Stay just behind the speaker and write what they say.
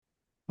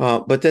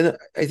But then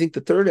I think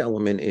the third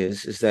element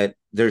is that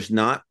there's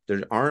no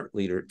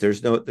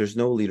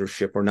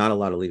leadership or not a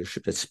lot of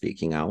leadership that's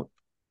speaking out,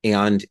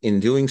 and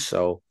in doing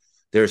so,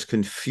 there's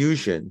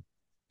confusion,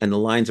 and the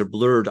lines are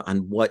blurred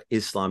on what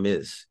Islam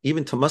is,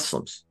 even to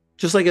Muslims,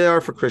 just like they are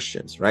for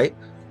Christians, right?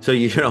 So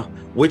you know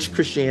which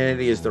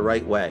Christianity is the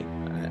right way.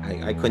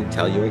 I couldn't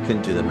tell you. I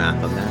couldn't do the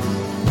math on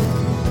that.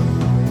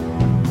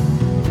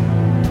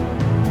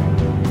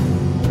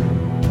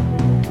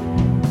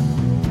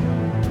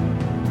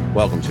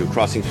 Welcome to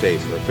Crossing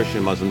Faiths, where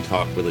Christian Muslim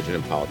talk religion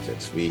and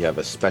politics. We have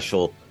a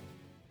special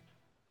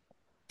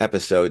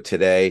episode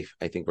today.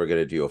 I think we're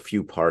going to do a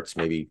few parts,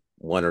 maybe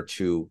one or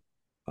two,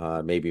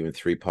 maybe even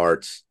three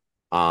parts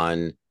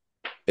on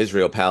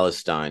Israel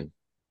Palestine.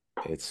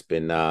 It's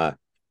been a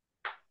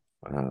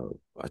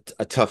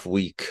tough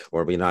week,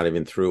 or we're not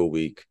even through a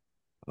week,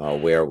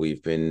 where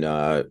we've been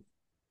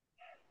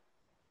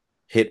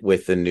hit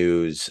with the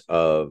news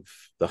of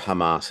the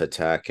Hamas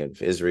attack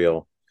of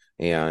Israel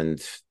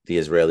and the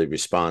Israeli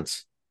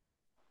response.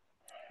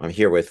 I'm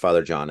here with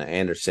Father John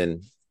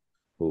Anderson,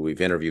 who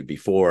we've interviewed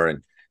before,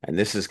 and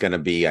this is going to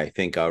be, I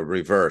think, a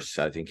reverse.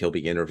 I think he'll be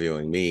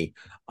interviewing me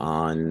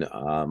on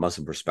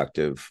Muslim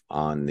perspective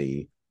on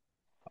the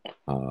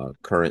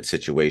current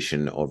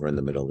situation over in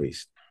the Middle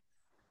East.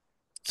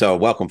 So,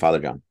 welcome, Father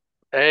John.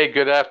 Hey,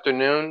 good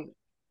afternoon,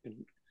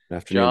 Good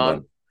afternoon, John.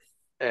 bud.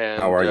 How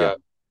And are you?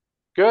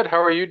 good.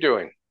 How are you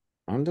doing?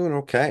 I'm doing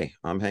okay.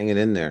 I'm hanging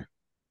in there,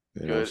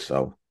 Good.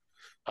 So,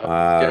 Uh,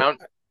 uh,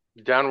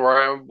 down where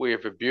I am, we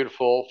have a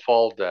beautiful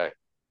fall day.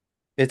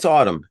 it's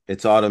autumn.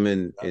 It's autumn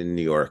in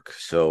New York,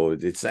 so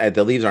it's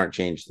the leaves aren't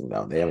changed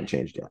though. They haven't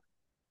changed yet.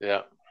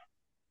 Yeah,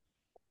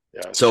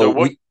 yeah. So So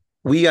what?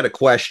 we had a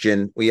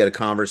question, we had a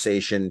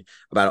conversation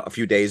about a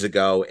few days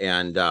ago,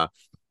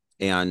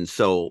 and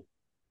so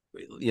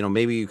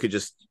maybe you could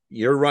just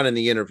you're running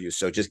the interview,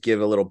 so just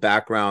give a little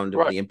background of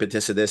Right. the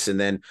impetus of this, and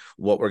then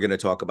what we're going to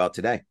talk about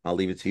today. I'll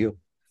leave it to you.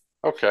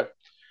 Okay.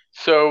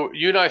 So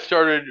you and I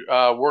started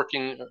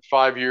working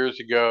 5 years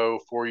ago,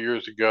 4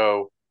 years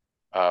ago.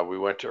 We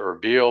went to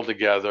Erbil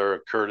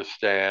together,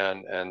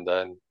 Kurdistan, and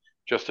then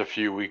just a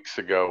few weeks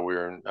ago we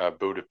were in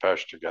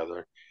Budapest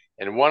together.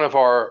 And one of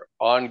our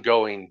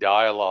ongoing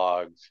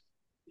dialogues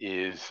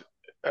is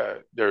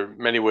there are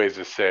many ways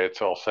to say it,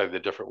 so I'll say the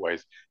different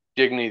ways.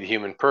 Dignity of the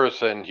human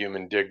person,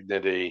 human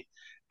dignity.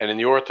 And in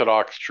the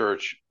Orthodox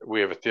Church,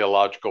 we have a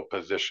theological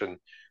position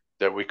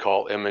that we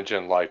call image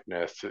and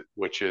likeness,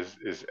 which is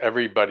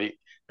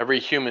every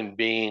human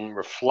being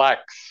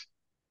reflects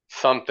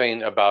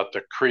something about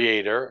the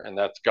creator, and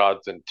that's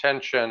God's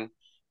intention,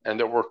 and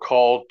that we're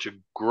called to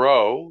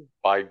grow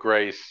by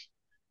grace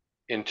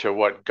into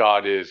what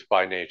God is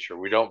by nature.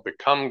 We don't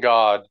become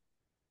God,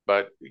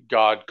 but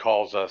God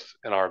calls us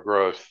in our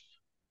growth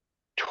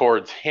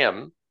towards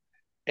Him.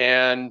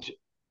 And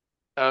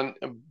on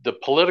the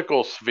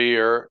political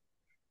sphere,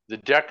 the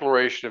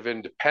Declaration of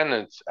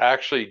Independence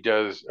actually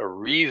does a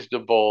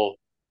reasonable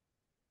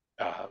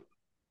uh,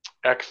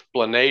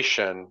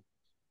 explanation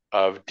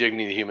of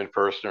dignity of the human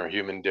person or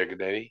human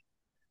dignity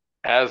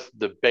as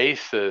the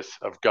basis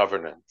of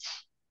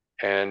governance,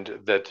 and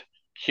that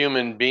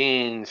human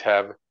beings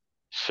have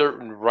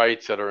certain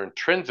rights that are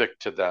intrinsic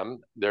to them.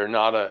 They're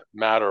not a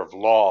matter of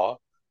law,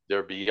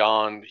 they're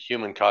beyond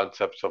human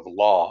concepts of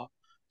law.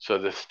 So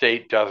the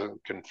state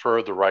doesn't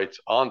confer the rights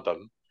on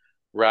them.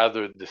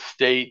 Rather, the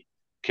state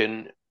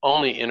can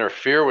only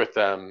interfere with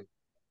them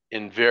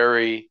in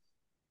very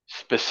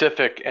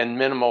specific and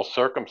minimal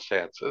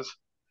circumstances.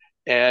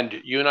 And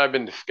you and I have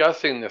been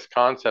discussing this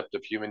concept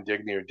of human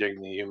dignity or dignity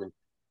of the human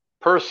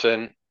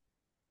person.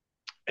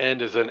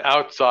 And as an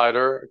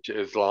outsider to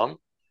Islam,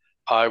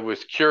 I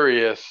was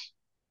curious,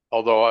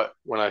 although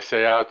when I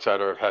say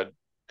outsider, I've had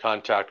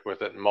contact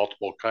with it in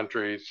multiple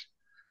countries,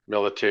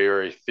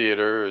 military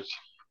theaters,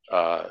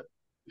 uh,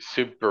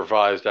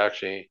 supervised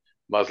actually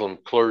Muslim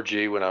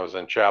clergy when I was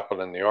in chaplain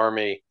in the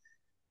army.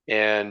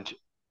 And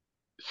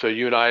so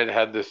you and I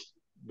had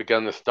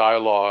begun this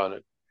dialogue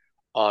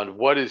on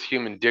what is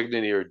human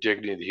dignity or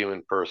dignity of the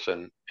human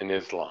person in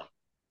Islam.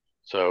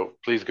 So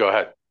please go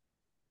ahead.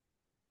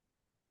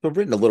 So I've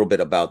written a little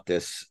bit about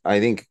this. I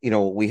think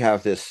we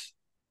have this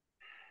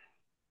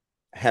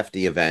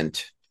hefty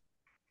event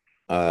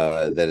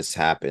that has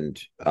happened.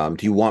 Do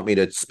you want me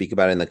to speak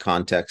about it in the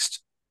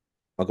context?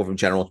 I'll go from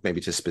general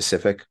maybe to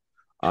specific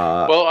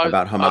Well,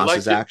 about I'd like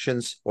Hamas's you.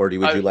 actions, or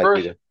would I you like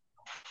me first, to?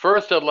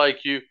 first I'd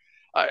like you.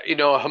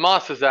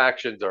 Hamas's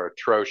actions are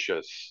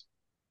atrocious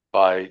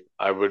by,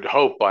 I would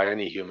hope, by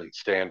any human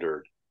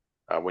standard.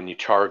 When you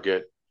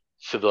target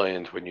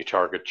civilians, when you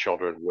target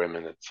children,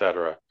 women,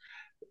 etc.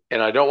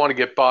 And I don't want to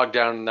get bogged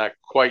down in that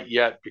quite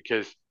yet,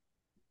 because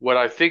what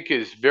I think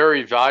is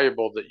very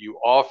valuable that you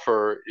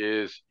offer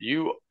is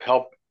you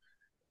help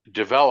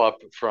develop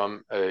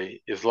from a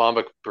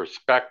Islamic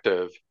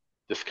perspective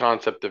this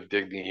concept of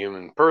dignity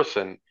human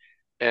person,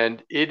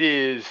 and it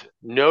is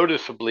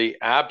noticeably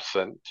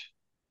absent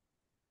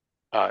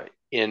uh,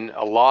 in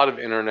a lot of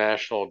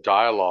international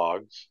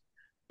dialogues,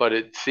 but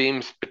it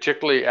seems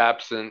particularly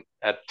absent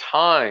at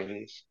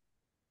times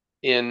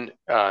in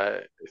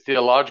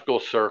theological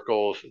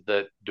circles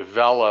that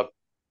develop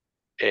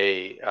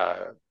a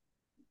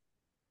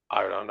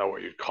I don't know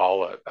what you'd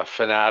call it, a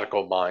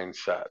fanatical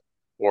mindset,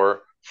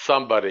 or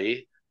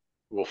somebody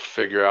we'll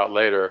figure out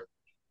later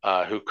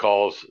who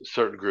calls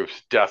certain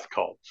groups death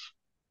cults.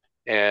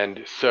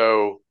 And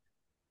so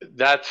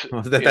that's,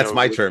 That's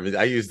my term.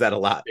 I use that a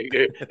lot.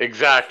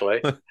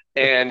 exactly.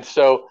 And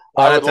so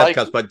I Not would death like,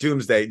 cults, but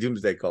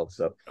doomsday cults.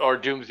 So or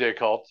doomsday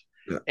cults.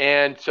 yeah.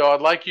 And so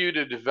I'd like you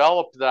to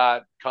develop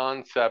that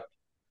concept,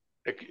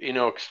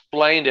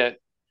 explain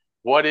it.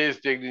 What is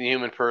dignity of the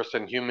human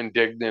person, human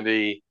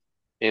dignity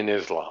in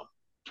Islam?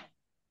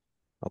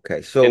 Okay,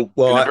 In, so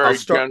well, in a I'll very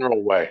start.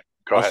 general way.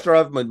 Go I'll ahead. start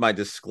off with my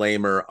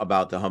disclaimer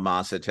about the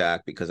Hamas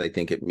attack because I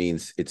think it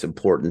means it's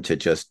important to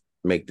just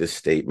make this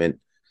statement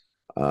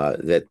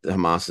that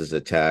Hamas's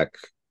attack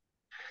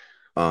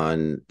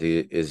on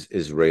the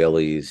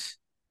Israelis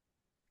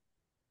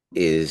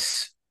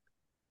is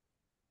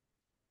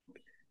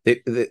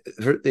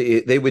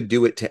they would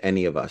do it to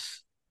any of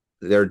us.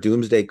 They're a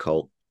doomsday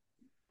cult.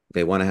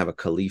 They want to have a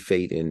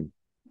caliphate in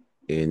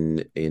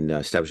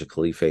establish a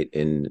caliphate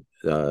in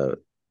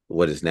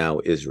what is now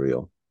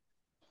Israel,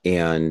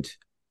 and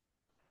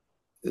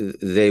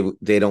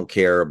they don't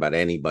care about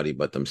anybody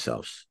but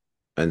themselves,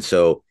 and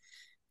so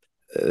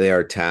their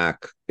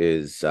attack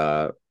is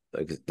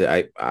like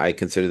I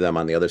consider them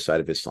on the other side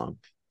of Islam.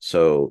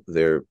 So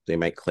they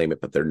might claim it,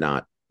 but they're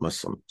not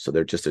Muslim. So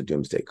they're just a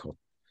doomsday cult.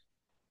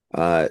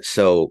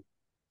 So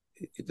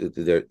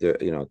they're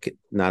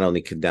not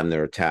only condemn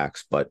their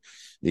attacks, but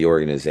the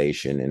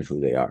organization and who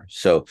they are.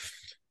 So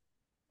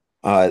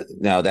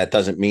now that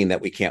doesn't mean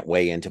that we can't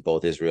weigh into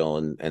both Israel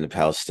and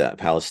the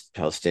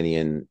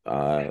Palestinian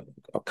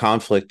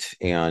conflict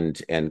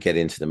and get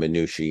into the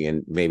minutiae,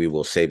 and maybe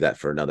we'll save that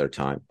for another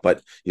time.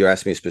 But you're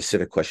asking me a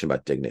specific question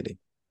about dignity.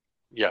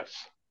 Yes.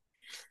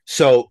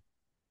 So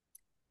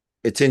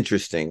it's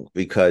interesting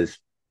because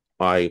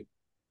I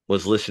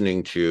was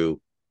listening to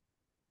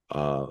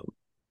uh,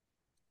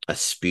 a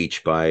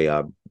speech by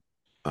uh,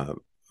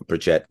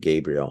 Bridget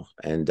Gabriel,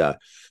 and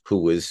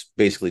who was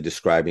basically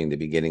describing the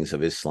beginnings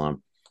of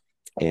Islam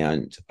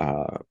and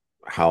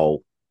how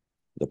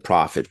the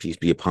Prophet, peace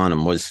be upon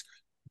him, was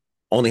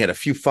only had a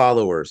few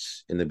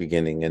followers in the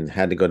beginning and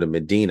had to go to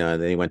Medina.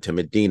 And then he went to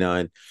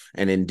Medina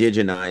and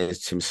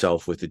indigenized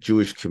himself with the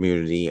Jewish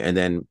community, and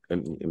then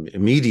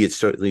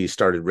immediately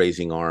started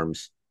raising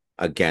arms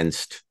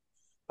against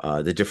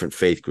the different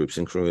faith groups,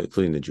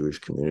 including the Jewish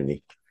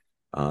community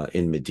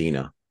in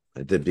Medina,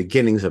 at the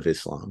beginnings of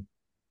Islam.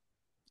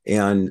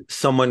 And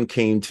someone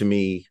came to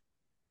me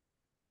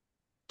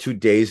 2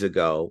 days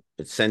ago.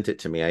 It sent it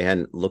to me. I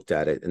hadn't looked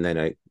at it, and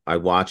then I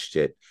watched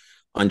it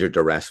under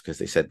duress because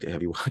they said,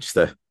 "Have you watched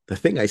the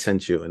thing I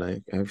sent you?" And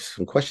I have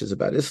some questions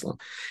about Islam,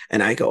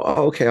 and I go,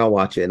 "Oh, okay, I'll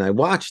watch it." And I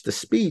watched the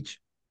speech,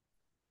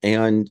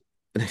 and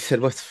I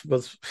said, "What's?"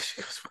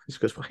 She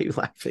goes, "Why are you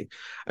laughing?"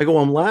 I go,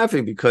 "I'm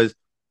laughing because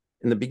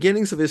in the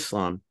beginnings of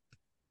Islam,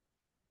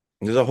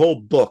 there's a whole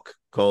book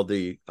called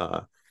the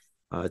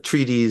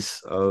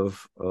Treatise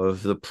of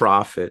the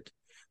Prophet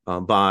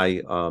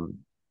by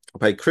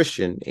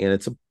Christian, and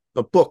it's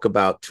a book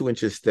about 2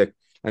 inches thick,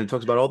 and it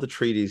talks about all the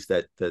treaties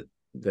that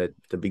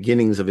the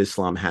beginnings of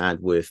Islam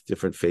had with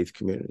different faith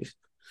communities,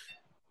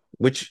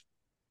 which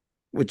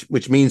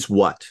which means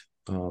what?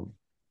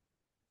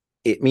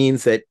 It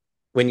means that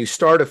when you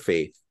start a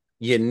faith,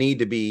 you need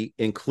to be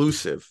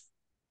inclusive,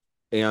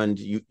 and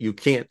you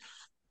can't.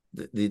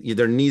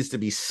 There needs to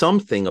be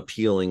something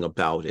appealing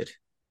about it.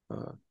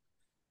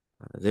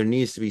 There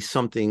needs to be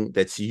something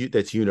that's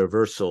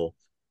universal,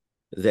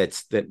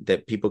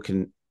 that people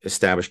can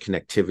establish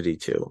connectivity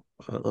to.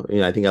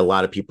 I think a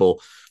lot of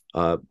people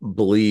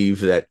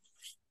believe that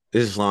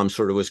Islam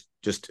sort of was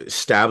just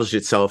established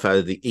itself out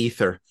of the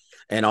ether,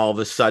 and all of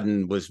a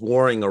sudden was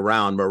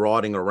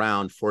marauding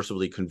around,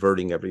 forcibly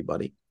converting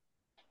everybody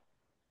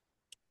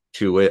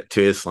to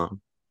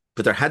Islam.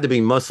 But there had to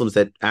be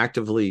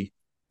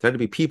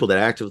people that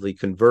actively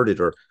converted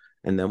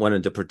and then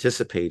wanted to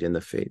participate in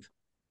the faith.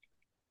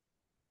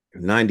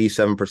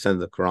 97% of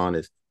the Quran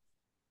is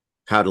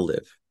how to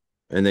live,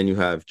 and then you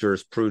have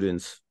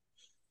jurisprudence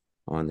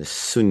on the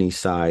Sunni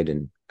side,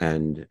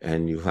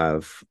 and you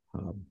have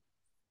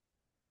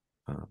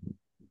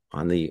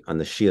on the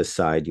Shia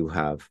side you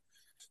have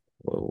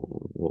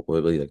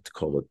what we like to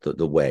call it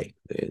the way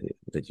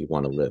that you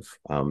want to live,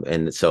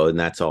 and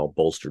that's all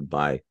bolstered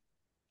by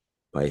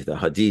the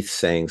Hadith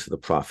sayings of the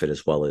Prophet,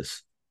 as well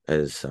as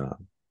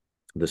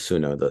the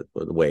Sunnah, the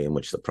way in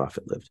which the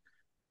Prophet lived.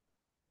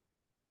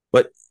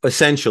 But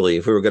essentially,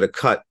 if we were going to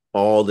cut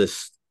all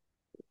this,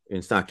 and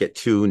let's not get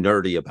too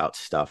nerdy about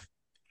stuff,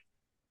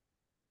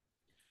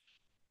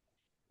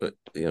 but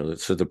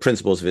so the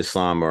principles of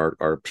Islam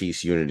are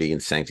peace, unity,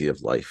 and sanctity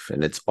of life,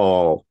 and it's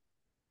all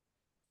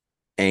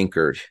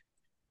anchored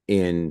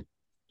in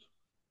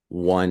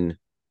one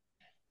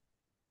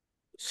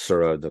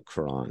surah of the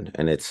Quran,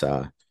 and it's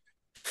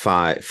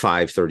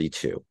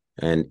 532,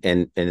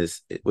 and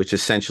which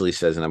essentially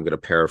says, and I'm going to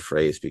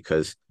paraphrase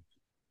because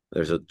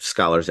there's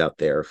scholars out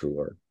there who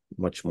are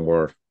much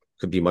more,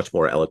 could be much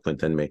more eloquent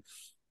than me,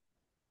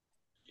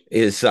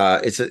 is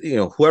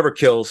whoever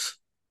kills,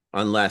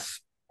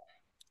 unless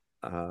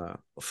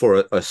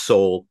for a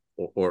soul,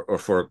 or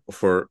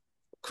for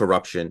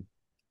corruption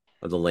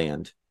of the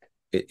land,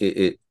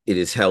 it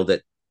is held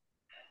that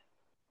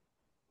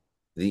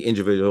the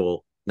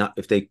individual, not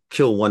if they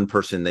kill one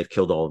person, they've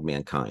killed all of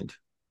mankind.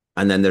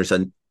 And then there's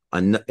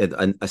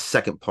a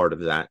second part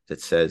of that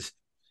that says,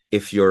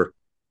 if you're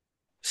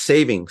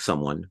saving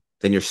someone,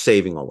 then you're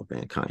saving all of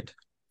mankind.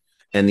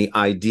 And the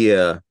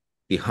idea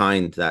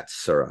behind that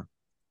surah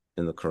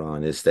in the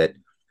Quran is that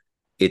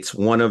it's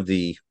one of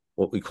the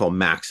what we call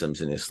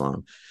maxims in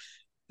Islam,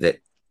 that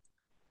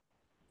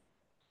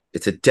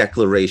it's a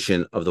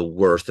declaration of the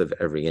worth of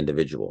every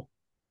individual.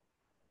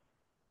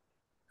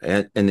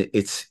 And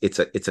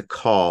it's a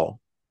call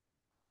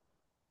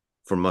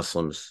for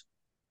Muslims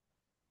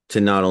to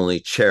not only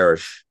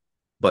cherish,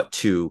 but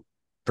to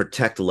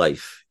protect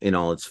life in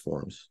all its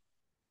forms.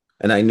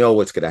 And I know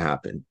what's going to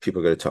happen.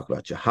 People are going to talk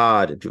about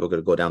jihad, and people are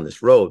going to go down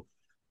this road,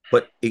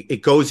 but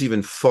it goes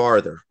even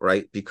farther,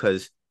 right?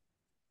 Because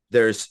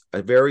the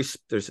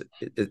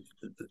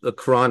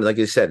Quran, like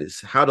I said,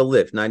 is how to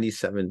live.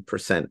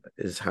 97%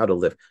 is how to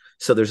live.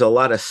 So there's a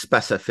lot of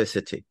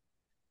specificity.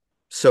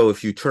 So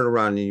if you turn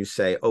around and you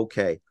say,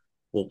 okay,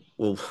 well,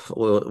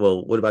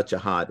 what about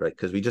jihad, right?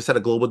 Because we just had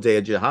a global day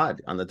of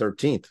jihad on the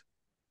 13th.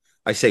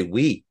 I say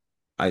we.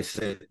 I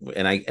say,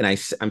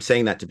 I'm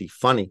saying that to be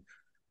funny.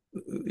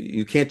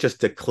 You can't just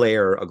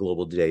declare a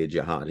global day of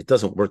jihad. It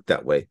doesn't work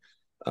that way.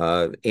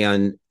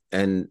 And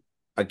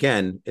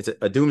again, it's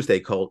a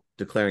doomsday cult.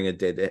 Declaring a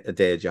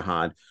day of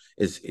jihad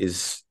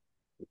is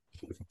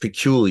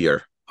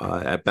peculiar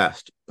at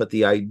best. But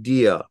the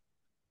idea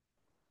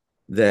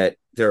that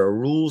there are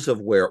rules of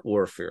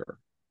warfare.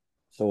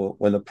 So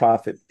when the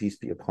Prophet, peace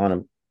be upon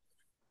him,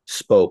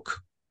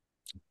 spoke,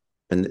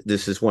 and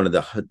this is one of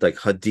the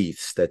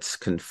hadiths that's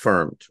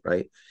confirmed,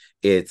 right?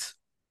 It's,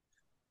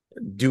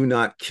 do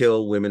not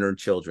kill women or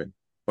children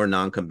or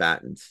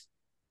non-combatants,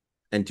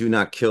 and do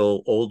not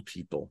kill old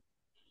people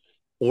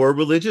or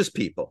religious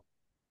people,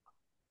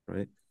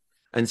 right?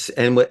 And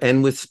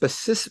with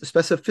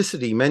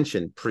specificity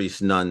mentioned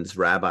priests, nuns,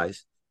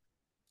 rabbis,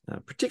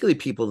 particularly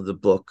people of the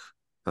book.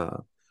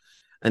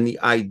 And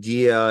the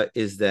idea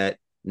is that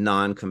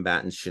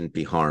non-combatants shouldn't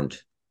be harmed.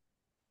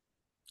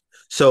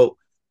 So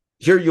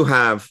here you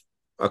have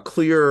a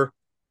clear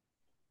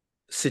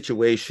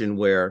situation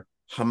where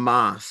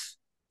Hamas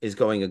is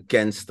going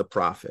against the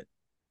Prophet.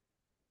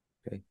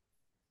 Okay.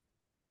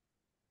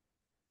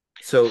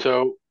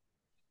 So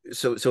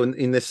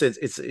in this sense,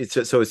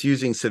 it's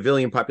using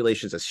civilian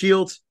populations as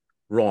shields.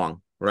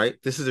 Wrong, right?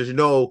 There's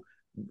no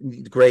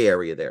gray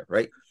area there,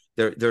 right?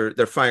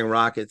 They're firing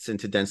rockets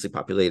into densely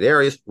populated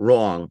areas.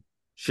 Wrong.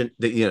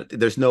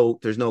 There's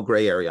no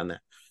gray area on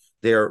that.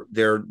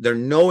 They're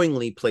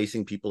knowingly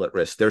placing people at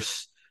risk. They're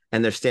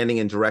standing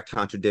in direct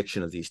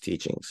contradiction of these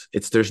teachings.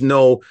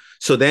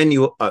 So then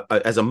you,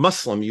 as a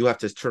Muslim, you have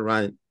to turn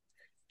around.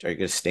 Are you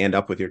going to stand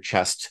up with your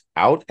chest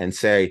out and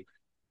say,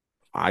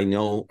 I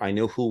know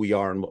who we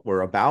are and what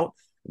we're about.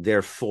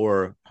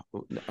 Therefore,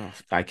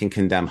 I can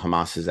condemn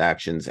Hamas's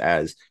actions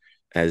as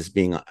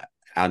being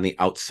on the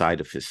outside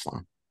of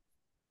Islam.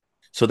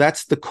 So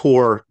that's the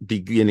core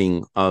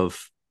beginning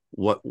of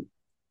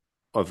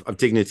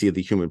dignity of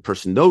the human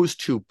person. Those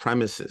two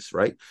premises,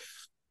 right?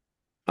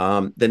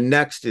 The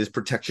next is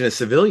protection of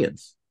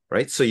civilians,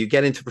 right? So you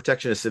get into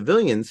protection of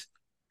civilians,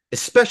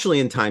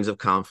 especially in times of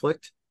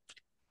conflict,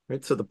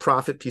 right? So the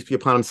Prophet, peace be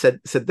upon him, said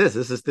this.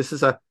 This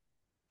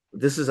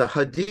is a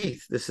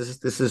hadith. This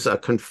is a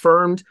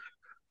confirmed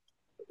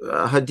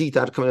hadith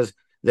outcome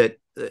that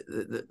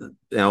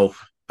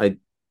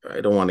I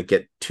don't want to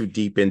get too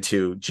deep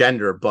into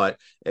gender, but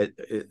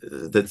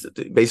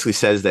it basically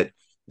says that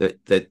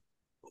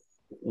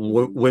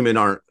women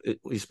aren't.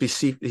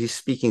 He's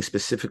speaking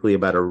specifically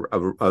about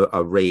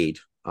a raid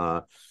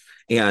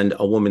and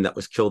a woman that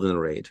was killed in the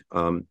raid.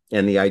 And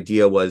the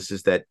idea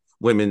is that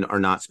women are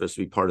not supposed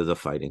to be part of the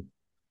fighting.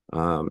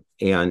 And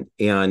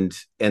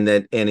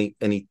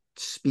he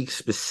speaks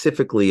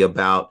specifically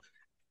about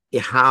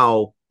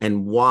how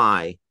and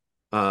why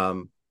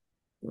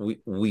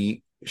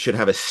we should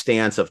have a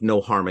stance of no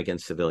harm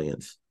against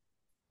civilians.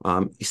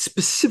 He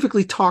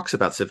specifically talks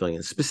about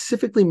civilians,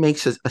 specifically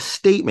makes a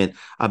statement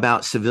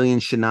about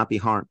civilians should not be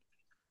harmed.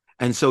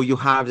 And so you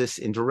have this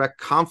in direct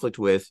conflict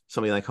with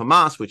something like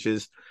Hamas, which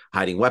is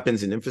hiding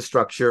weapons in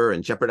infrastructure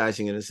and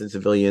jeopardizing innocent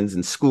civilians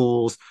in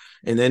schools.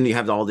 And then you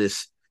have all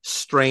this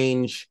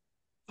strange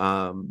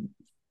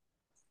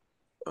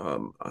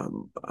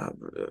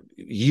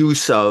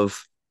use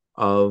of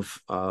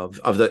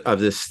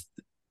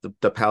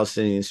the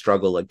Palestinian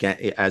struggle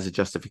again as a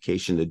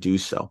justification to do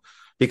so,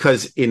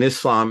 because in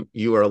Islam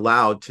you are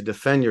allowed to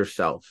defend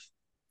yourself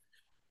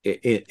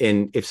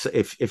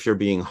if you're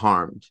being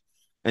harmed.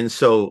 And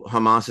so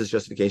Hamas's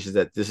justification is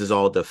that this is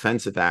all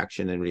defensive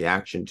action in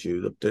reaction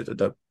to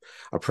the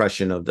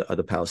oppression of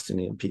the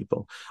Palestinian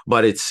people.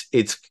 But it's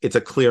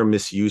a clear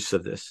misuse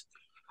of this.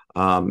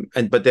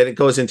 But then it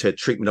goes into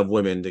treatment of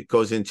women. It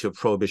goes into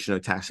prohibition of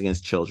attacks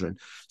against children.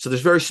 So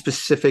there's very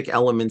specific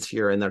elements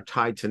here, and they're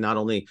tied to not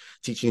only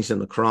teachings in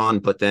the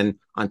Quran, but then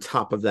on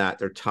top of that,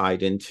 they're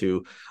tied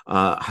into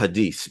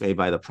hadiths made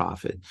by the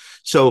Prophet.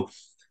 So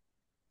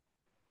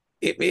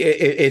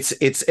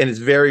it's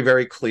very,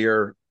 very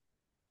clear.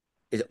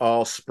 It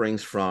all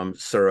springs from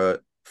Surah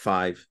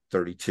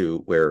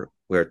 532, where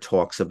it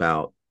talks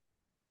about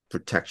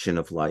protection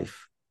of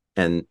life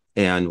and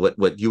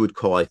what you would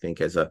call, I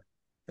think, as a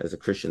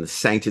Christian, the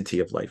sanctity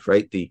of life,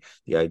 right? The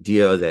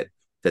idea that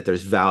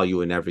there's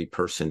value in every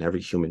person,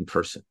 every human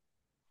person.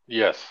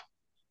 Yes.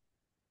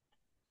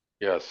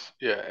 Yes.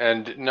 Yeah.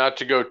 And not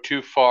to go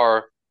too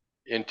far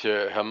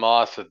into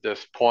Hamas at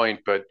this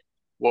point, but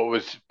what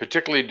was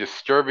particularly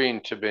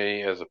disturbing to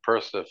me as a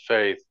person of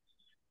faith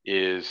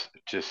is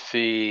to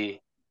see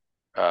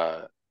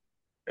uh,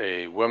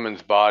 a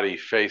woman's body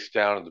face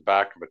down in the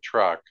back of a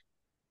truck,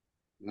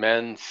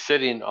 men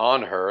sitting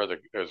on her.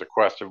 There's a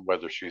question of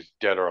whether she's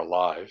dead or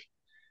alive,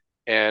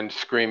 and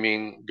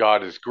screaming,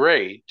 "God is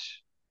great,"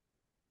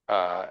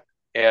 uh,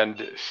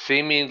 and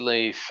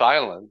seemingly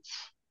silence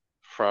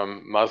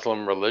from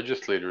Muslim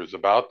religious leaders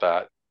about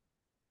that,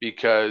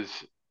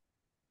 because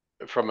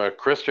from a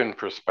Christian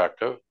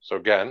perspective, so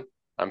again,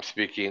 I'm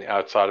speaking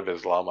outside of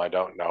Islam, I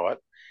don't know it,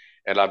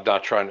 and I'm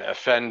not trying to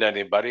offend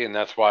anybody, and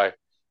that's why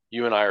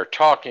you and I are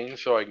talking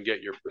so I can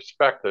get your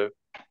perspective.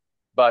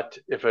 But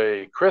if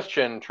a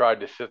Christian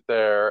tried to sit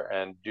there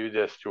and do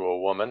this to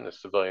a woman, a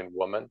civilian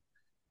woman,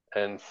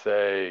 and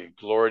say,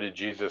 "Glory to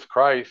Jesus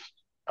Christ,"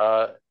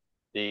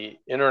 the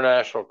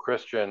international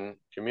Christian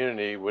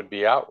community would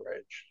be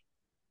outraged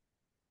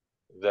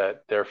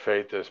that their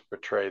faith is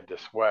portrayed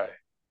this way.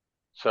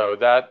 So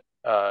that,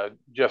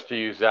 just to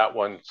use that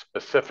one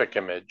specific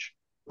image,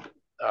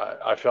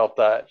 I found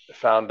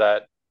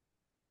that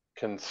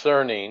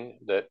concerning,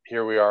 that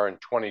here we are in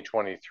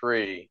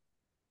 2023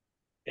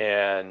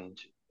 and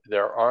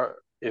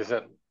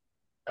isn't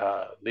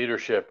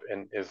leadership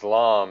in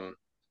Islam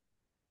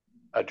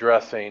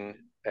addressing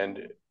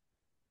and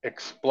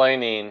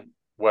explaining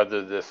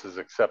whether this is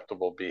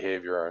acceptable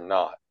behavior or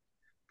not.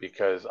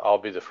 Because I'll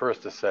be the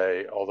first to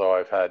say, although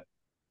I've had,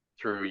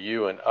 through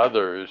you and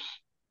others,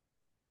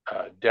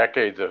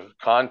 decades of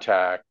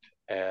contact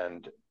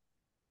and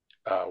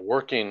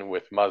working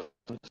with Muslims.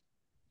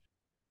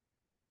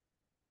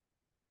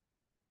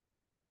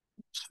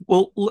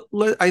 Well,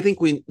 I think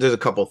there's a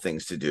couple of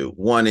things to do.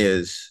 One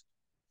is,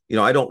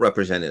 I don't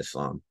represent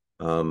Islam.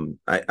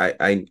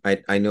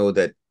 I know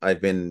that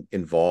I've been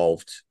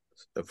involved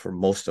for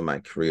most of my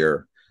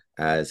career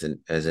as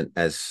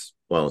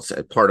well, it's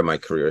a part of my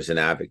career as an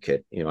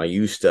advocate. I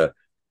used to,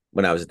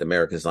 when I was at the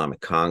American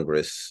Islamic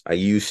Congress, I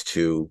used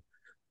to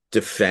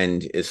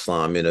defend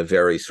Islam in a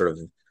very sort of,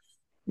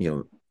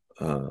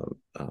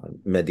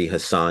 Mehdi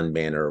Hassan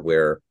manner,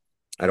 where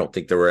I don't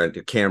think there were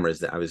cameras.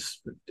 That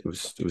it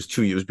was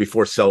 2 years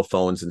before cell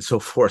phones and so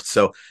forth.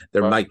 So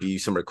there might be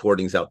some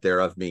recordings out there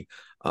of me.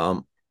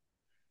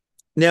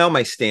 Now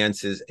my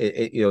stance is,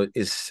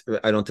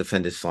 I don't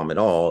defend Islam at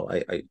all.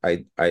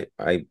 I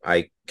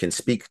can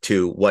speak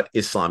to what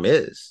Islam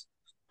is,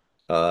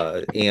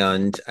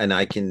 and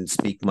I can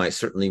speak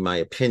certainly my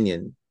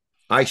opinion.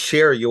 I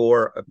share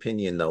your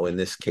opinion, though, in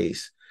this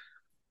case.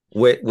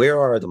 Where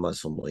are the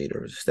Muslim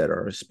leaders that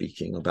are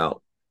speaking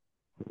about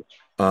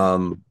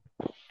Hamas,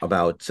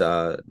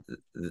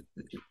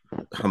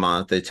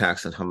 the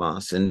attacks on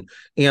Hamas,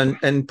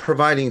 and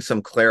providing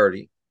some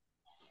clarity?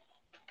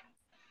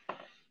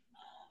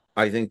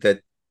 I think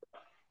that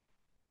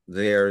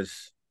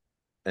there's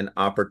an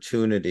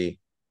opportunity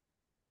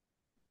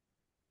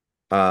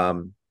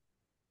to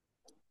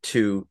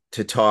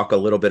talk a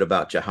little bit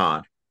about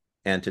jihad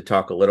and to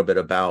talk a little bit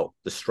about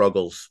the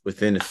struggles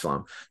within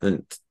Islam.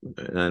 And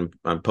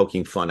I'm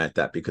poking fun at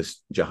that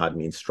because jihad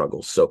means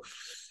struggles. So,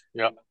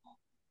 yeah.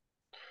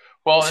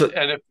 Well,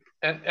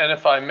 and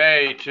if I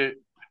may,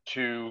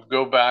 to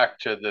go back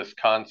to this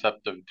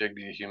concept of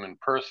dignity of the human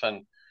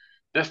person,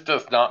 this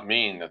does not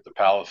mean that the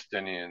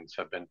Palestinians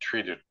have been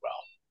treated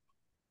well.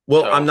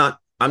 Well, so, I'm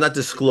not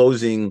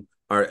disclosing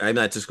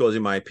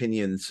my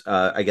opinions,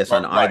 I guess,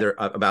 on either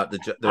about the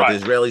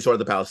Israelis or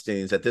the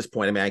Palestinians at this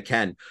point. I mean, I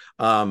can.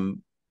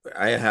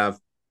 I have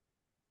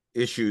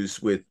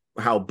issues with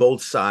how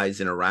both sides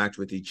interact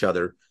with each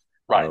other.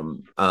 Right.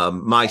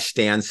 My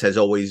stance has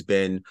always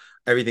been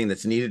everything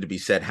that's needed to be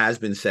said has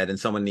been said, and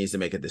someone needs to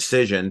make a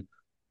decision.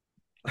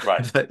 Right.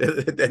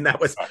 And that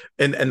was,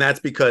 and that's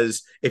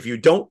because if you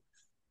don't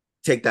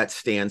take that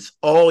stance,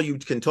 all you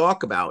can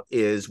talk about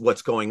is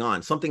what's going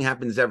on. Something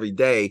happens every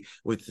day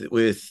with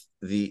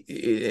the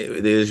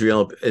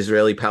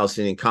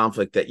Israeli-Palestinian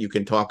conflict that you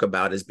can talk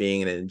about as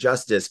being an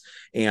injustice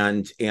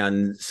and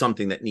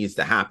something that needs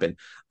to happen.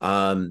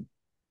 Long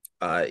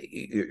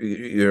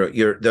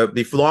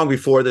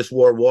before this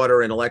war,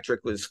 water and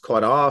electric was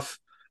cut off,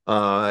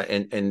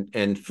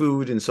 and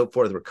food and so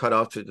forth were cut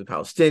off to the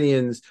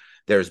Palestinians.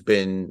 There's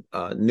been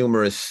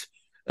numerous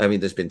I mean,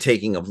 there's been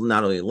taking of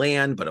not only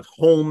land, but of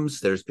homes.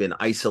 There's been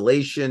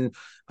isolation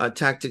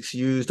tactics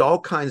used, all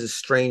kinds of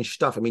strange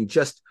stuff. I mean,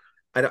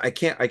 I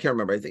can't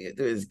remember. I think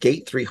it was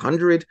Gate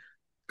 300.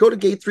 Go to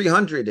Gate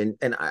 300,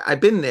 and I've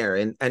been there.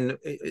 And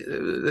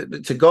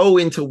to go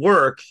into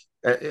work,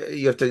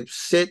 you have to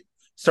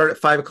start at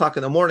 5 o'clock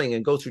in the morning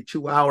and go through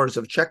 2 hours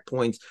of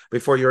checkpoints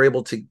before you're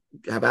able to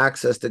have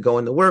access to go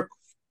into work.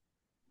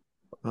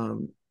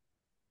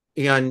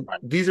 And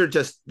these are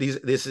just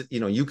this is,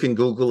 you can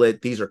Google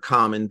it. These are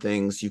common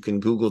things. You can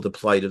Google the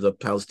plight of the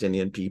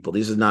Palestinian people.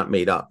 These is not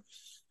made up.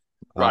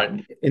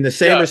 Right. In the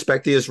same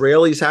respect, the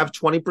Israelis have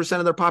 20%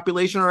 of their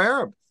population are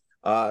Arab.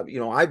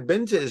 I've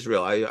been to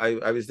Israel.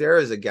 I was there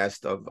as a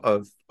guest of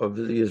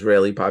the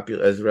Israeli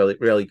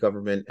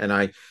government, and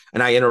I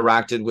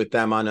interacted with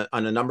them on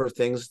a number of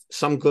things,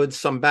 some good,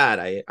 some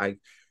bad.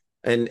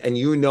 And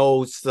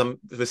some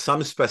with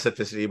some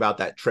specificity about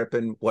that trip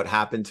and what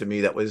happened to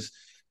me that was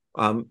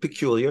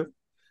peculiar.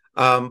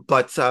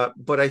 But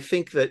I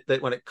think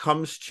that when it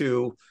comes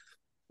to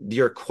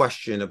your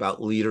question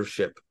about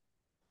leadership,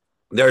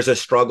 there's a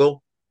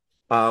struggle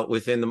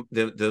within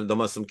the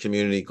Muslim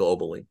community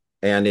globally,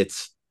 and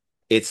it's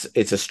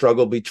a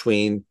struggle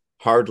between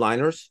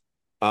hardliners,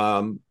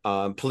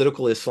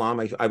 political Islam.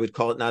 I would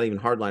call it not even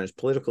hardliners,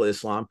 political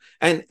Islam,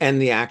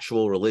 and the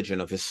actual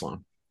religion of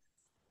Islam.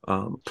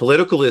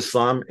 Political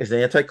Islam is an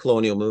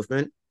anti-colonial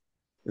movement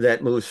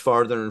that moves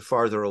farther and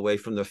farther away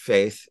from the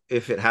faith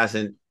if it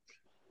hasn't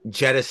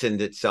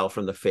jettisoned itself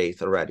from the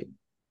faith already.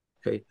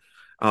 Okay,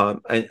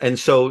 and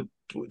so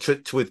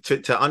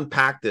to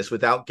unpack this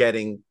without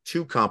getting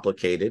too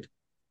complicated,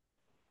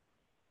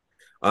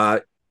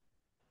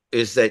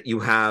 is that you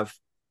have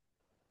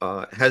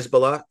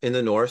Hezbollah in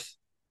the north,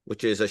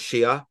 which is a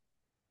Shia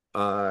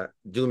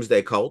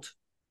doomsday cult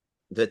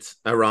that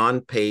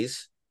Iran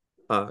pays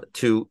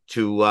to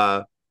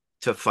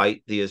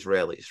fight the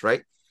Israelis,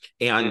 right?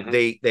 And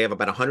they have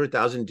about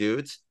 100,000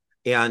 dudes,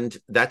 and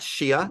that's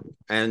Shia,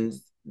 and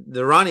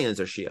the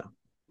Iranians are Shia,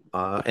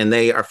 and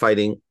they are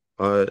fighting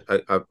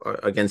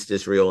against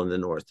Israel in the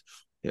north.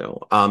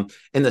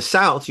 In the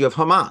south, you have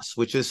Hamas,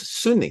 which is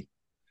Sunni,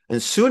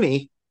 and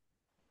Sunni,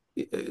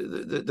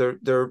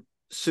 they're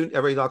Sunni.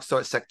 Everybody talks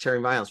about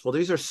sectarian violence. Well,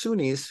 these are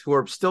Sunnis who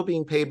are still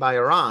being paid by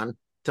Iran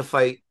to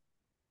fight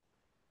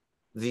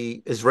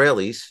the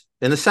Israelis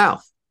in the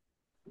south.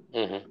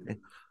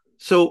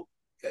 So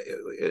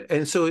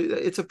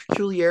it's a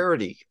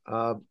peculiarity,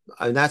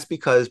 and that's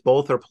because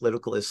both are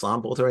political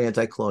Islam, both are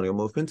anti-colonial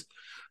movements,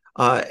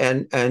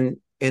 and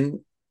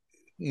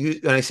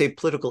when I say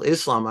political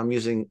Islam, I'm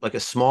using like a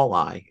small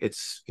I.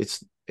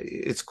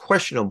 It's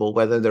questionable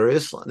whether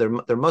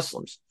they're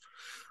Muslims.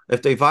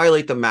 If they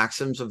violate the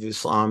maxims of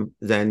Islam,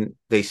 then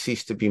they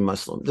cease to be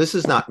Muslim. This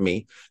is not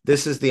me.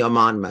 This is the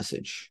Amman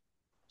message.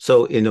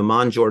 So in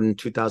Amman, Jordan,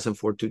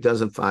 2004,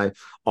 2005,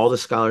 all the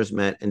scholars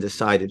met and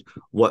decided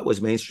what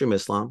was mainstream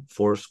Islam,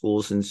 4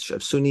 schools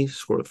of Sunni,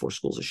 4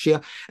 schools of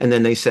Shia. And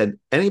then they said,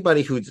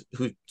 anybody who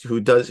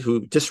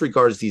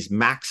disregards these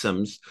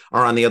maxims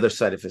are on the other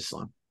side of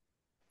Islam.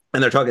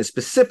 And they're talking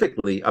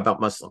specifically about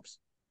Muslims.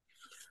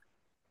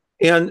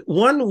 And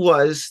one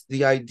was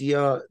the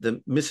idea,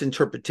 the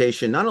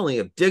misinterpretation, not only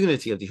of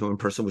dignity of the human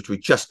person, which we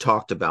just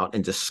talked about,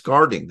 and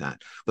discarding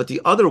that, but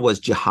the other was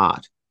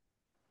jihad.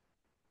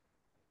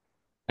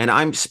 And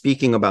I'm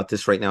speaking about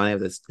this right now. And I have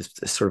this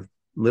sort of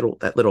little,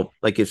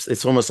 like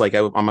it's almost like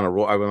I'm on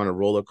a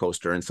roller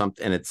coaster and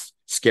it's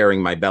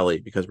scaring my belly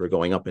because we're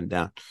going up and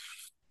down.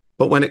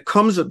 But when it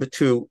comes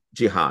to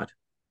jihad,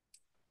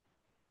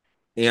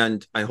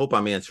 and I hope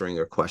I'm answering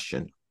your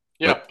question.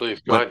 Yeah,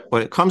 please go ahead.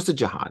 When it comes to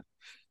jihad,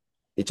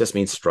 it just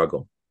means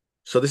struggle.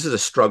 So this is a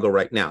struggle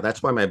right now.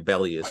 That's why my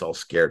belly is all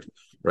scared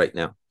right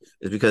now,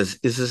 is because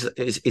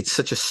it's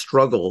such a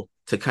struggle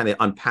to kind of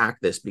unpack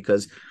this,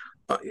 because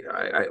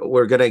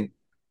we're gonna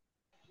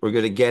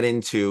get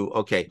into,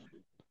 okay,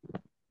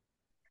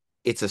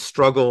 it's a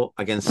struggle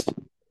against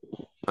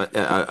or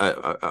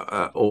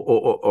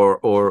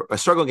a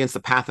struggle against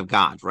the path of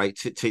God, right?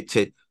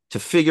 To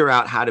figure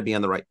out how to be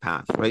on the right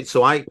path, right?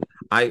 So I'm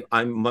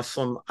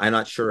Muslim. I'm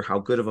not sure how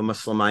good of a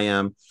Muslim I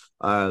am,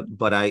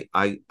 but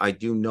I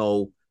do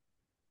know,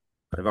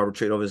 I've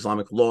arbitrated over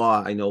Islamic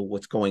law. I know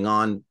what's going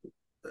on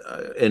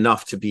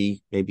enough to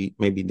be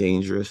maybe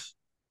dangerous.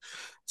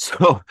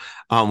 So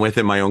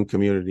within my own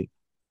community.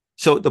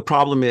 So the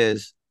problem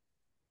is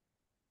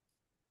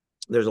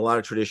there's a lot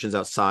of traditions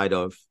outside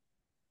of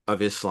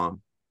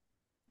Islam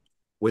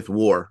with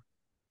war,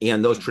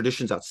 and those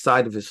traditions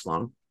outside of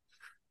Islam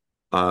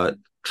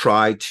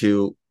try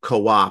to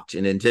co-opt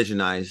and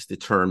indigenize the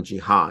term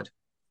jihad.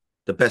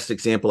 The best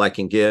example I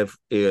can give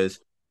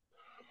is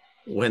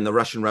when the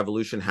Russian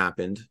Revolution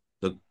happened,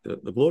 the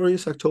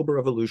glorious October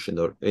Revolution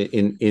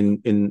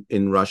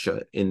in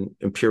Russia, in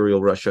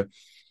Imperial Russia.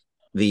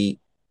 The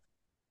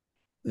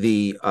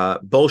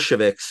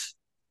Bolsheviks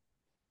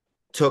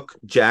took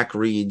Jack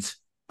Reed's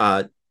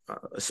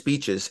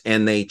speeches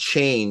and they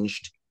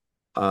changed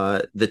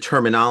the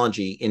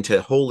terminology into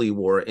holy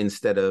war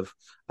instead of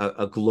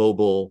a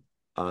global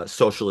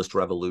socialist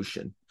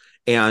revolution.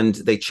 and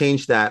they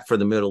changed that for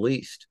the Middle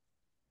East.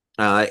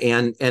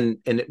 And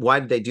why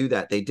did they do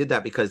that? They did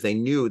that because they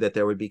knew that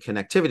there would be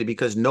connectivity,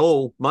 because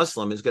no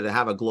Muslim is going to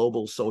have a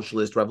global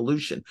socialist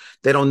revolution.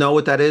 They don't know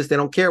what that is. They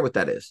don't care what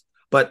that is.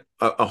 But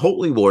a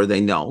holy war,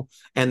 they know,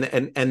 and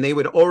they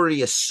would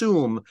already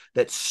assume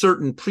that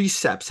certain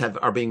precepts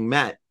are being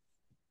met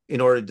in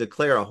order to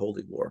declare a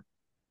holy war.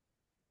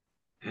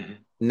 Mm-hmm.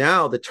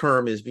 Now the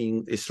term is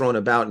thrown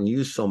about and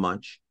used so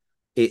much,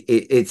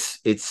 it's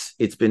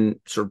been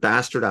sort of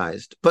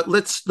bastardized. But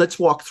let's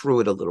walk through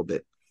it a little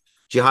bit.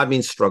 Jihad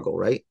means struggle,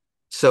 right?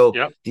 So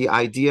yep. The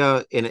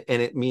idea, and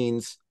it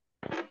means,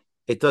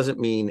 it doesn't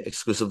mean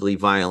exclusively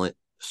violent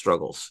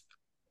struggles.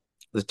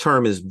 The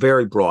term is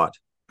very broad,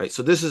 right?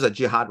 So this is a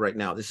jihad right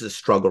now. This is a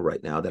struggle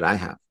right now that I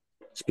have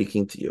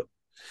speaking to you.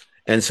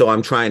 And so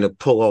I'm trying to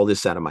pull all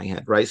this out of my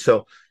head, right?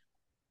 So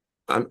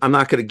I'm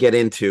not going to get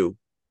into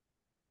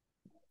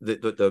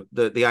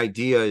the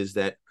idea is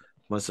that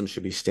Muslims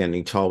should be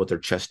standing tall with their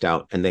chest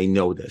out, and they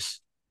know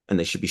this, and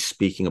they should be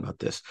speaking about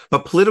this.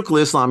 But political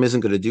Islam isn't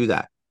going to do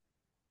that.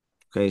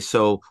 Okay,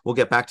 so we'll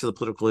get back to the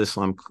political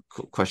Islam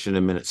question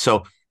in a minute.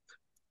 So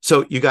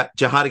you got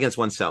jihad against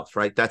oneself,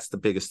 right? That's the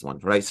biggest one,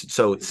 right?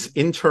 So it's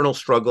internal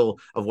struggle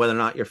of whether or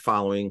not you're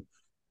following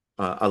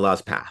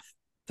Allah's path.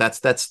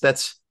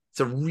 It's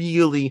a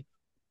really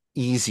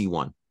easy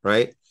one,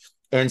 right?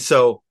 And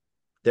so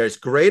there's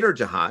greater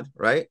jihad,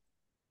 right?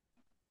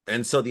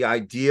 And so the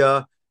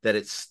idea that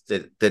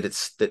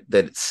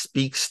it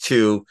speaks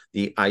to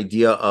the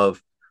idea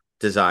of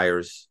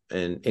desires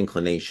and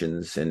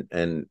inclinations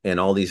and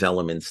all these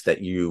elements that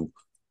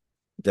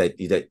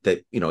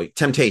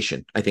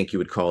temptation, I think you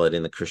would call it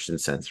in the Christian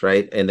sense,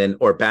 right? And then,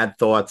 or bad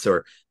thoughts,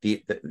 or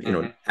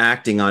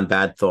acting on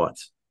bad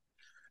thoughts.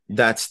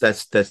 That's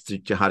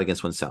the jihad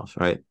against oneself,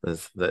 right?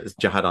 That's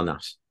jihad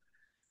al-nafs.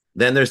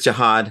 Then there's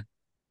jihad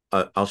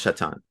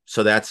al-shaitan.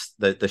 So that's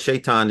the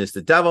shaitan is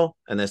the devil,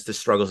 and that's the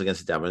struggles against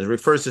the devil. And it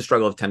refers to the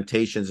struggle of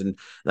temptations, and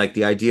like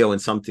the idea when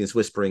something's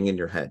whispering in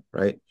your head,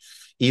 right?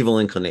 Evil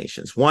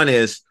inclinations. One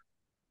is,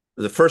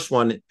 the first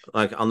one,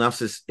 like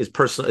al-nafs, is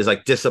personal, is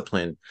like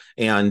discipline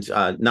and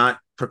not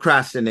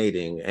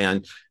procrastinating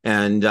and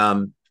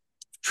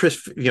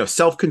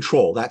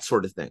self-control, that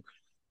sort of thing.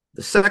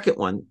 The second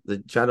one, the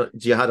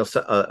jihad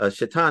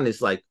al-shaitan,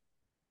 is like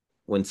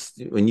when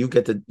you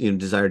get the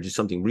desire to do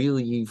something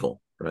really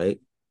evil, right?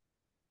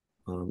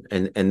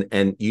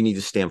 And you need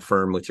to stand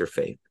firm with your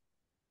faith.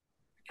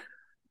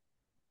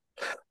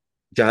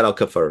 Jihad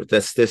al-kafir.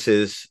 This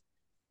is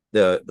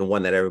the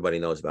one that everybody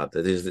knows about.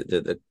 That is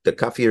the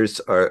kafirs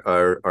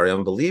are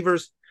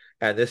unbelievers,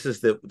 and this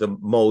is the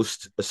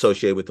most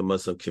associated with the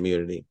Muslim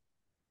community.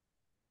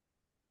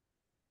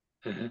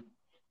 Mm-hmm.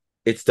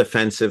 It's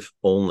defensive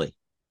only.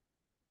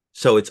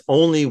 So it's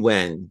only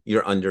when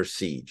you're under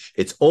siege.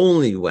 It's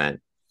only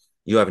when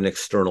you have an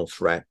external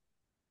threat.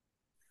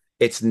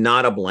 It's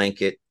not a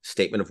blanket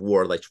statement of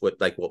war like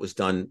what was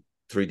done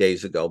 3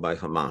 days ago by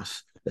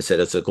Hamas. They said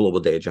it's a global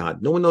day of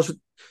jihad. No one knows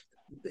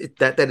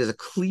that is a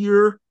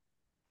clear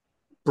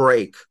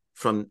break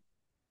from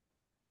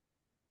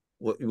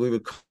what we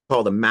would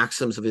call the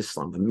maxims of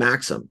Islam. The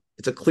maxim.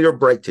 It's a clear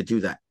break to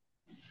do that.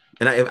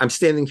 And I'm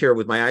standing here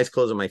with my eyes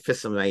closed and my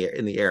fists in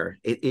the air.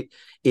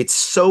 It's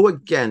so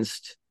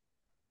against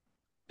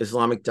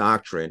Islamic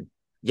doctrine,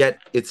 yet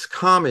it's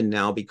common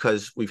now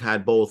because we've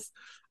had both,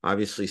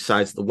 obviously,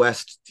 sides of the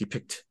West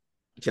depict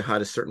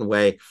jihad a certain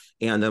way,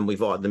 and then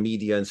we've all the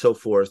media and so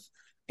forth,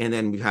 and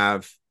then we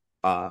have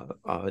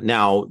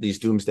now these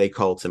doomsday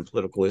cults and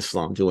political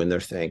Islam doing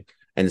their thing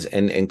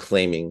and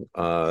claiming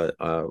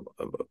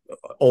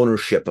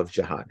ownership of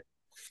jihad.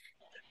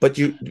 But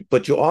you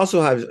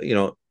also have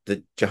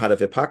the jihad of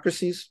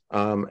hypocrisies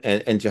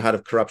and jihad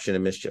of corruption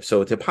and mischief.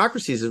 So the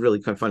hypocrisies is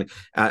really kind of funny.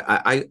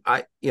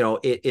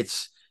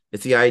 It's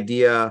the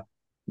idea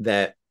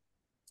that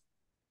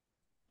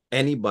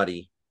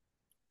anybody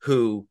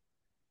who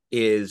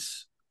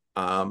is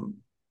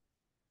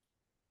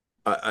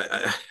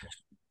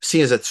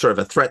seen as a sort of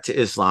a threat to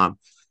Islam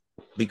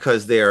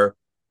because they're,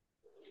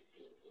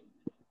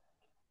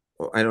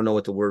 I don't know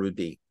what the word would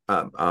be,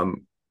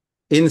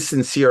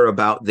 insincere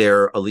about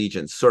their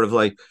allegiance, sort of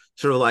like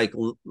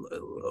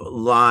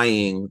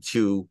lying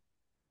to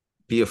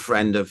be a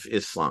friend of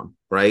Islam,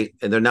 right?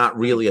 And they're not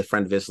really a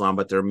friend of Islam,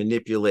 but they're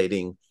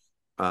manipulating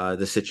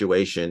the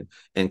situation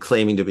and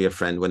claiming to be a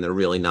friend when they're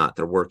really not.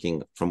 They're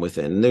working from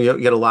within. And you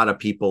get a lot of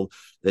people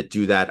that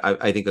do that.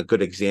 I think a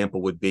good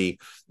example would be,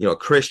 a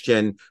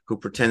Christian who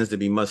pretends to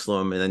be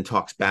Muslim and then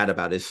talks bad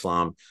about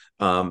Islam,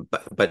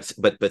 but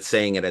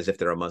saying it as if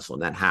they're a Muslim.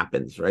 That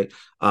happens, right?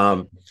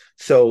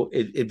 So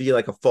it'd be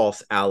like a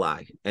false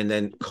ally, and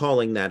then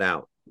calling that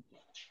out.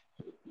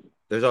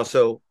 There's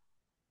also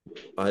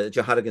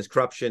jihad against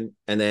corruption,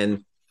 and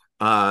then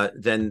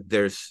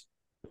there's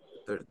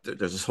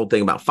this whole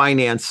thing about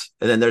finance,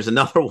 and then there's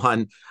another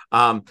one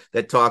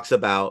that talks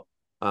about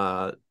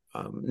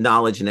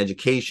knowledge and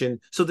education.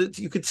 So that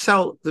you could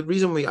sell. The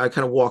reason I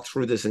kind of walked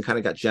through this and kind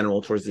of got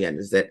general towards the end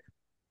is that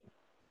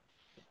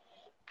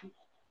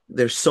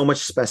there's so much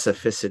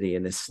specificity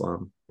in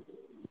Islam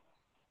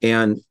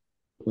And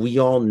we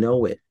all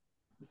know it.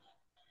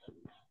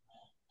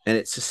 And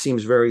it just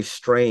seems very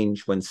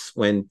strange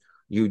when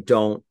you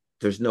don't,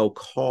 there's no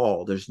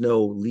call, there's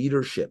no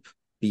leadership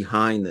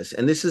behind this.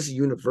 And this is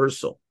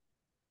universal.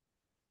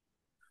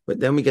 But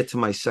then we get to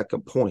my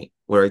second point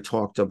where I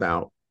talked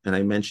about, and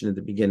I mentioned at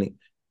the beginning,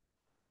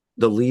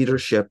 the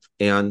leadership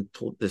and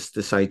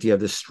this idea of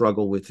this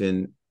struggle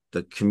within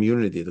the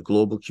community, the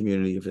global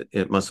community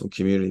of Muslim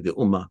community, the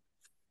Ummah.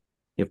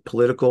 You have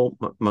political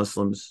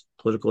Muslims,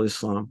 political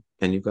Islam,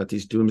 and you've got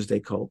these doomsday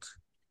cults,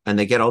 and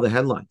they get all the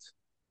headlines.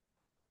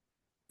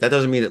 That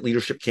doesn't mean that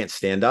leadership can't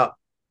stand up.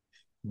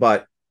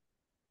 But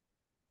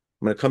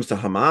when it comes to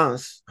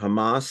Hamas,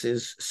 Hamas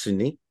is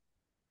Sunni,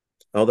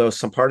 although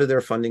some part of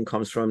their funding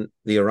comes from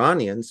the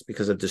Iranians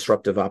because of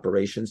disruptive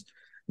operations.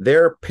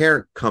 Their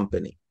parent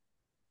company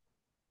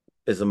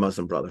is the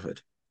Muslim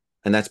Brotherhood,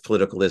 and that's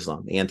political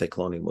Islam, the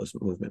anti-colonial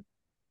Muslim movement.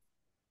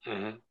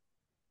 Mm-hmm.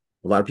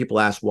 A lot of people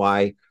ask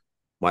why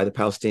the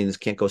Palestinians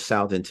can't go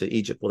south into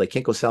Egypt. Well, they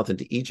can't go south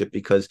into Egypt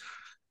because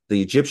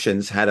the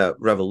Egyptians had a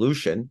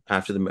revolution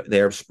after the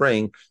Arab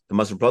Spring. The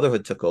Muslim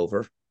Brotherhood took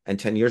over, and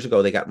 10 years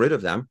ago they got rid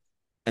of them,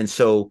 and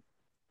so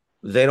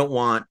they don't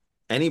want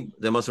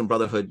the Muslim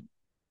Brotherhood,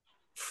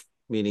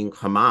 meaning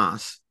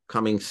Hamas,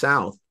 coming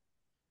south.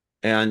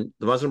 And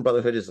the Muslim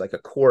Brotherhood is like a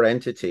core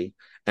entity,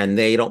 and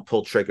they don't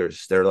pull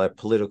triggers. They're like a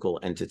political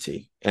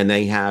entity, and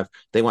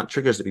they want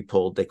triggers to be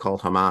pulled. They call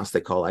Hamas, they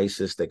call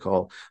ISIS, they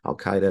call Al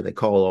Qaeda, they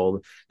call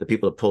all the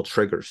people that pull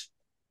triggers,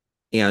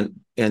 and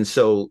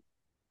so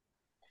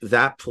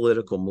that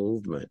political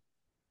movement,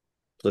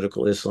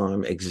 political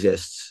Islam,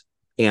 exists,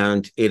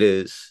 and it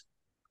is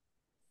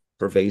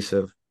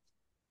pervasive,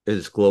 it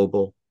is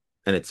global,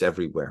 and it's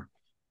everywhere.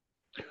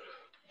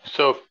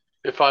 So,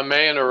 if I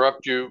may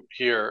interrupt you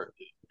here,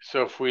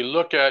 so if we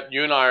look at,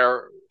 you and I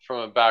are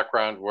from a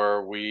background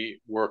where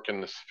we work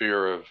in the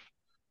sphere of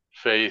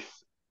faith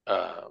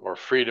or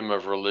freedom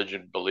of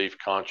religion, belief,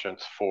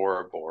 conscience,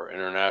 FORB, or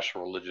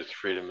international religious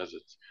freedom as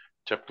it's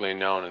typically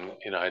known in the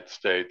United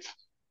States,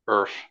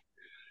 IRF.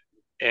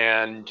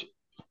 And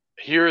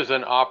here's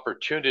an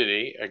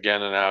opportunity,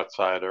 again, an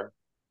outsider,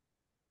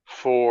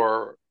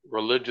 for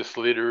religious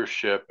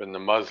leadership in the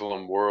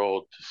Muslim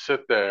world to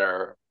sit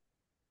there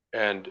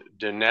and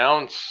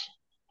denounce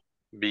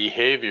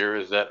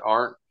behaviors that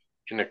aren't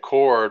in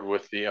accord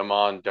with the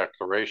Amman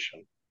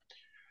Declaration.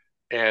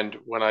 And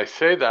when I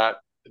say that,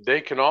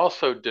 they can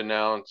also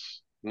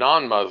denounce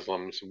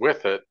non-Muslims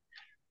with it,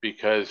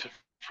 because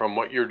from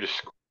what you're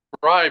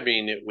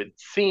describing, it would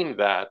seem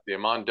that the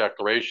Amman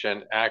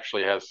Declaration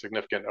actually has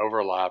significant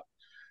overlap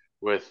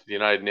with the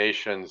United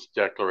Nations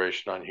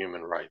Declaration on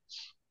Human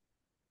Rights.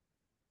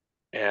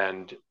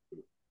 And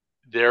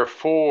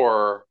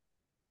therefore,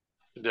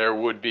 there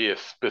would be a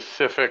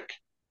specific,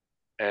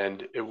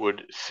 and it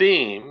would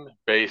seem,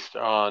 based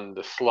on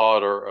the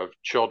slaughter of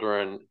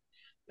children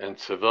and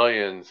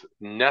civilians,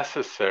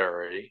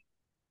 necessary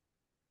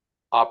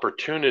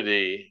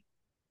opportunity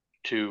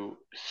to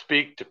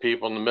speak to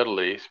people in the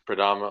Middle East,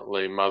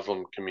 predominantly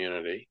Muslim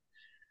community,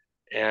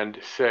 and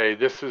say,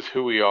 this is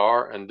who we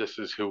are and this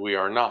is who we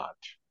are not,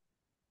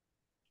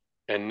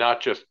 and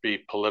not just be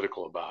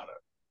political about it.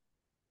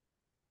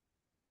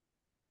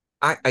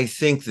 I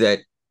think that,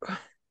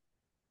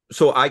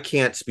 so I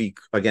can't speak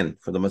again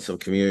for the Muslim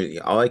community.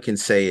 All I can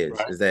say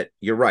is that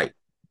you're right.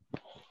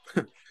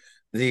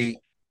 The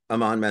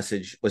Amman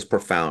message was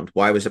profound.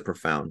 Why was it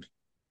profound?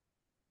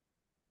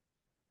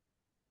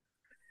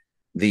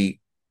 The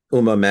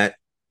Ummah met,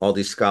 all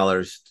these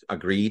scholars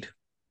agreed,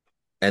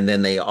 and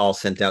then they all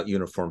sent out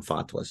uniform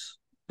fatwas.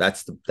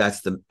 That's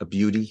the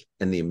beauty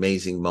and the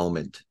amazing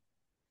moment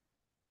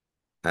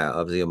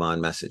of the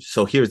Amman message.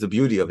 So here's the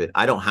beauty of it.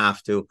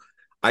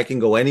 I can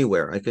go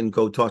anywhere. I can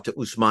go talk to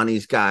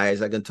Usmani's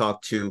guys. I can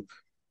talk to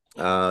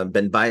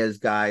Ben Baya's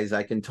guys.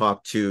 I can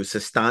talk to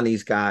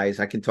Sistani's guys.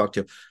 I can talk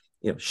to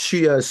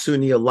Shia,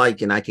 Sunni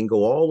alike, and I can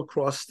go all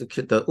across the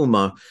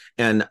Ummah,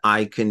 and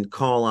I can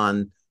call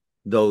on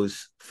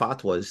those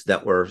fatwas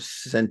that were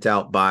sent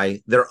out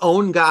by their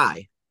own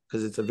guy,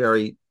 because it's a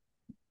very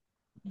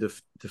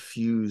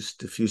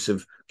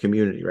diffusive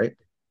community, right?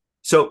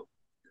 So,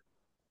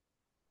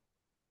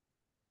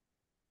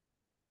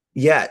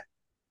 yet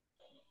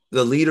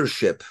the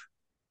leadership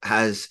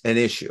has an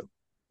issue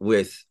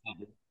with,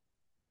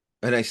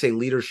 and I say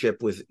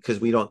leadership with because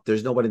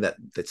there's nobody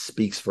that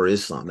speaks for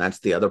Islam. That's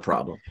the other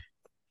problem.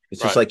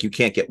 It's just like you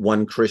can't get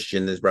one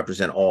Christian that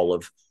represent all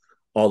of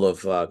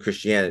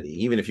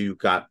Christianity. Even if you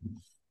got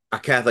a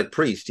Catholic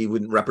priest, he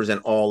wouldn't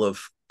represent all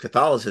of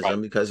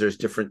Catholicism because there's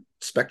different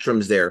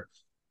spectrums there.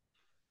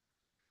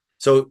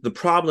 So the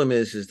problem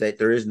is that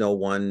there is no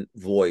one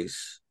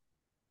voice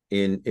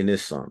in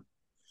Islam.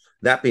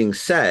 That being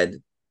said,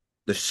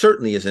 there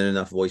certainly isn't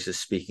enough voices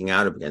speaking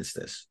out against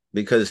this,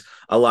 because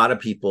a lot of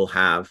people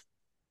have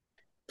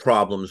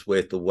problems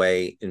with the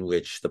way in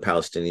which the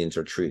Palestinians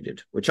are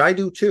treated, which I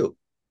do too.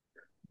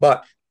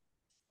 But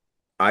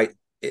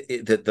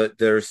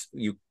there's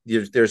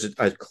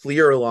a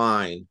clear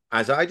line,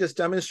 as I just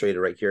demonstrated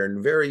right here,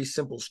 in very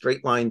simple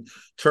straight line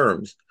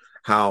terms,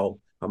 how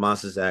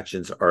Hamas's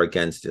actions are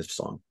against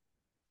Islam.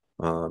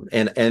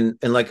 And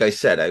like I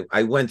said,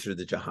 I went through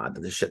the jihad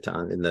and the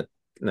shaitan in the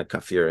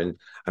kafir, and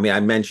I mean I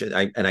mentioned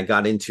I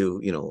got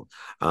into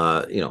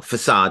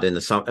Fasad and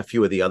a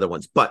few of the other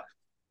ones, but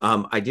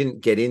I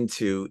didn't get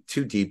into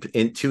too deep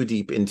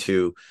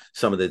into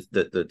some of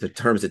the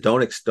terms that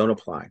don't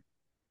apply.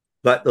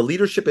 But the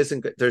leadership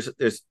isn't there's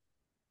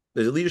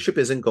the leadership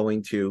isn't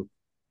going to.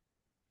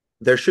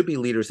 There should be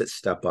leaders that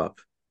step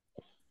up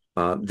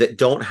that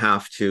don't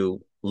have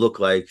to look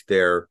like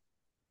they're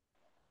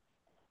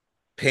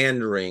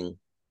pandering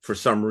for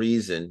some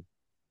reason,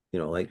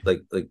 like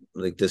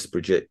this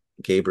Brigitte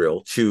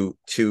Gabriel to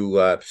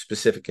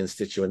specific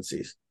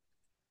constituencies.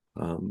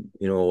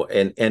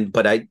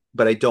 But I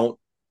don't.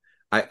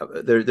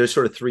 There's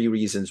sort of three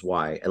reasons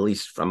why, at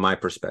least from my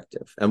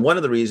perspective, and one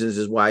of the reasons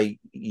is why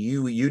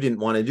you didn't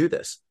want to do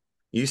this.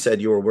 You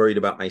said you were worried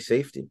about my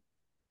safety,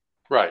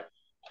 Right.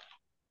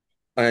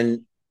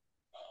 and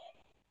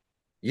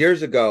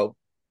years ago,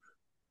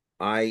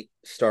 I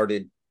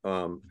started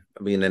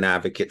being an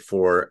advocate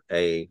for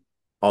a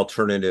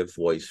alternative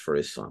voice for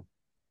Islam,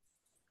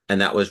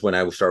 and that was when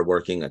I started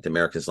working at the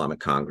American Islamic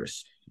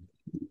Congress.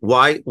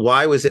 Why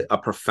was it a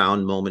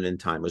profound moment in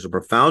time? It was a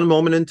profound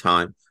moment in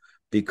time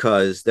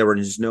because there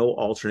was no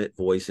alternate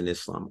voice in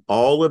Islam.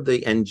 All of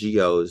the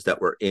NGOs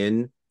that were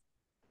in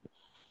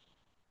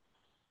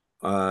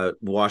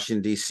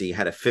Washington, D.C.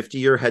 had a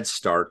 50-year head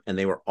start, and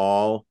they were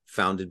all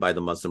founded by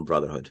the Muslim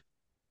Brotherhood.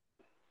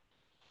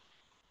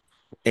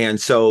 And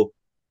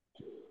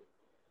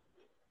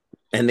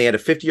they had a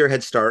 50-year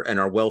head start and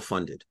are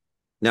well-funded.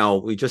 Now,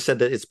 we just said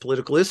that it's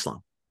political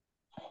Islam.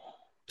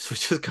 So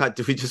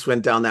we just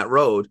went down that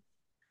road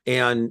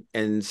and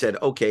said,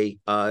 okay,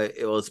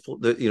 it's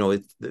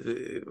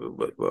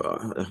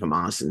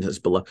Hamas and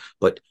Hezbollah,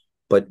 but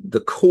the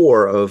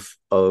core of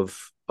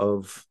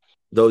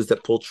those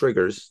that pull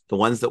triggers, the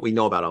ones that we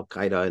know about, Al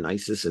Qaeda and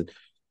ISIS and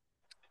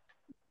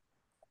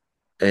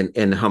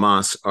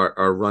Hamas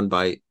are run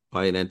by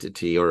an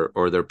entity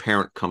or their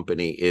parent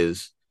company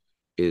is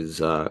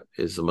the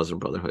Muslim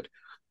Brotherhood,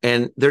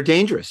 and they're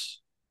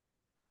dangerous.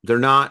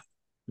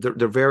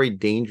 They're very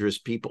dangerous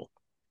people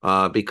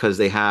because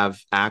they have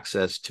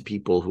access to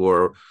people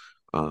who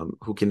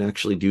can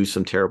actually do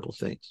some terrible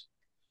things.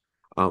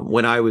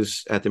 When I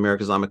was at the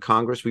American Islamic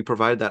Congress, we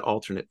provided that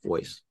alternate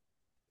voice,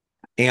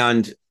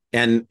 and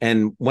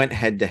went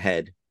head to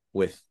head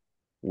with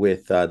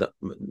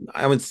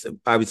I would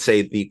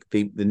say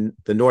the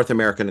North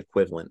American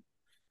equivalent,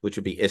 which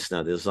would be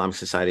ISNA, the Islamic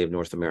Society of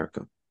North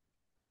America,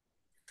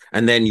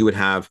 and then you would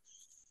have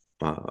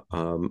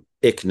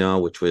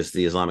ICNA, which was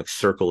the Islamic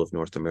Circle of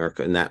North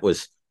America, and that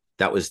was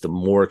the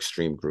more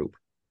extreme group.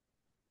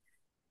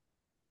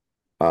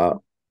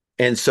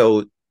 And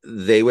so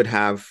they would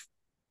have.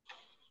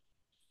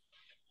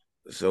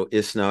 So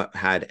ISNA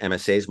had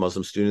MSAs,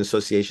 Muslim Student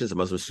Associations. The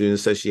Muslim Student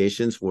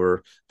Associations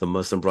were the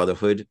Muslim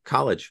Brotherhood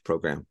college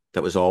program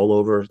that was all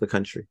over the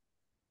country.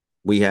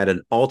 We had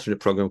an alternate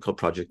program called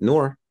Project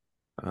Noor,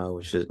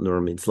 which is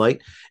Noor means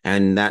light,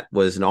 and that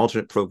was an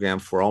alternate program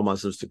for all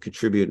Muslims to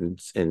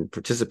contribute and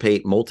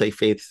participate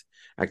multi-faith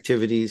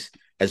activities,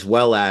 as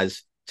well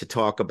as to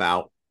talk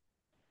about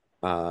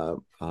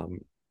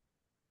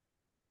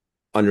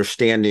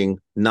understanding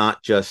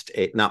not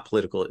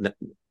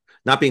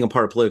being a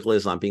part of political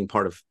Islam, being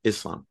part of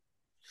Islam.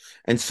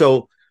 And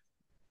so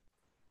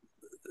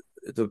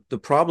the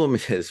problem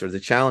is, or the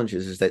challenge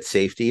is that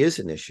safety is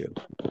an issue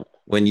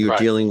when you're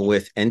dealing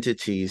with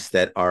entities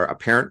that are a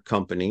parent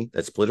company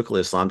that's political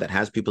Islam that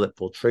has people that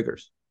pull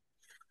triggers.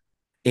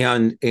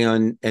 And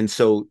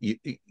so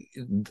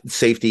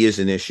safety is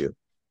an issue.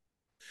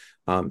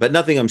 But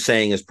nothing I'm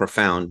saying is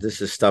profound.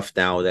 This is stuff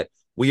now that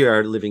we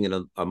are living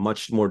in a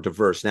much more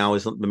diverse. Now,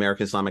 the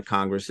American Islamic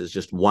Congress is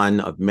just one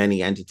of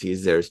many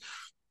entities. There's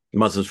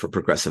Muslims for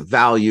Progressive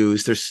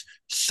Values. There's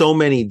so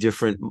many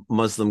different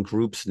Muslim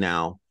groups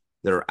now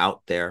that are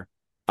out there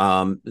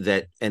and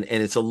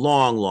it's a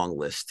long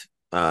list.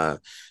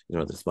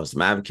 There's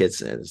Muslim Advocates,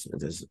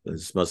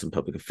 there's Muslim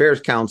Public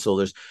Affairs Council.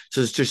 There's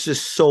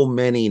just so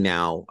many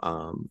now.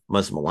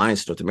 Muslim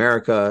Alliance North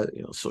America,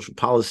 Social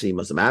Policy,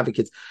 Muslim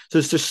Advocates. So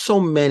there's just so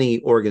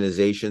many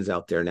organizations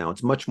out there now.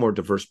 It's much more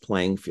diverse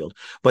playing field.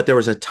 But there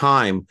was a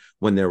time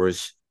when there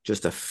was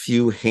just a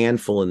few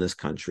handful in this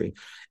country,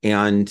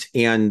 and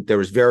there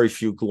was very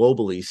few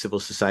globally civil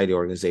society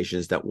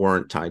organizations that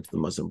weren't tied to the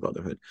Muslim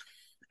Brotherhood.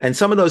 And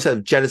some of those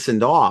have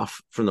jettisoned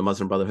off from the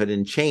Muslim Brotherhood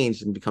and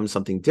changed and become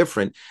something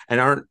different and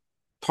aren't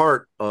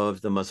part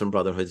of the Muslim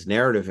Brotherhood's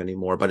narrative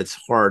anymore, but it's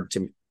hard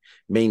to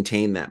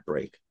maintain that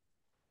break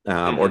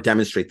or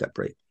demonstrate that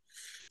break.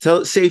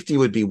 So safety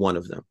would be one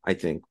of them, I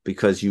think,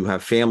 because you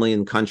have family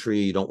and country.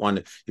 You don't want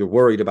to, you're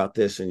worried about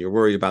this and you're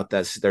worried about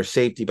that, their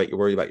safety, but you're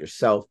worried about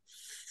yourself.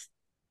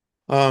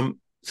 So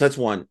that's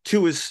one.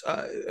 Two is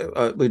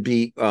would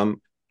be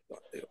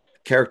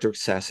character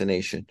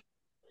assassination.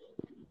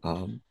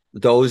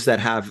 Those that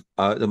have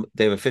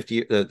they have a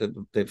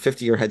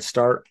 50-year head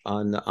start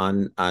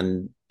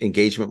on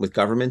engagement with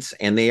governments,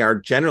 and they are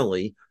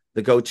generally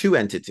the go-to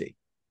entity,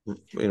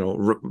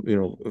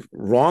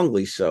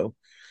 wrongly so.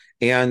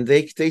 And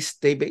they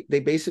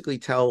basically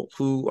tell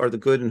who are the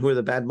good and who are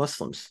the bad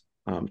Muslims.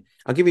 I'll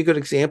give you a good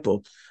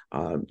example.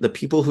 The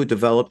people who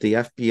developed the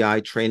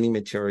FBI training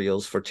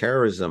materials for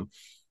terrorism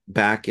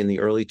back in the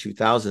early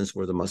 2000s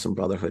were the Muslim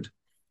Brotherhood.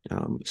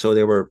 So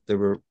it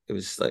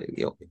was like,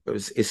 it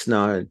was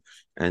ISNA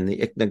and the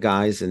ICNA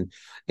guys, and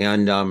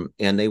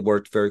they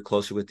worked very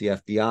closely with the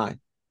FBI.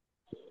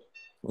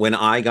 When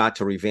I got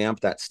to revamp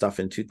that stuff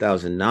in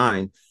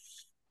 2009,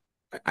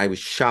 I was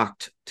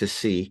shocked to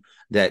see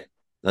that,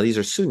 now these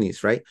are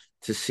Sunnis, right?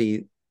 To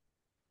see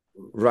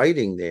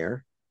writing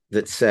there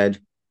that said,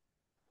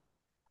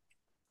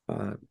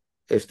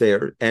 if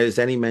there is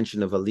any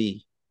mention of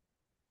Ali,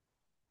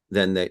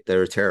 then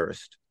they're a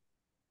terrorist.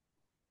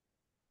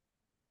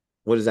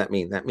 What does that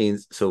mean? That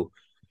means, so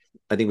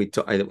I think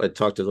I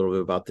talked a little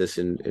bit about this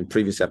in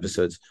previous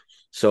episodes.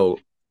 So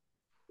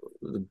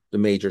the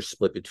major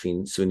split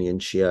between Sunni and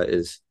Shia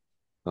is,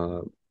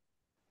 the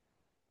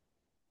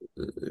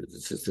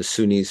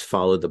Sunnis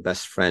follow the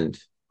best friend,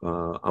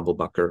 Abu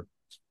Bakr,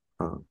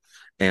 uh,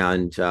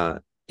 and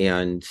the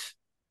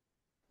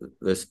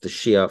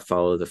Shia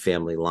follow the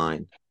family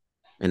line,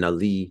 and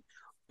Ali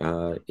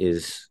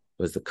was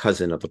the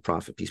cousin of the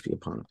Prophet, peace be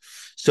upon him.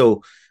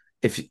 So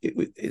if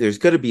there's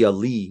going to be,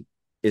 Ali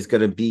is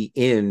going to be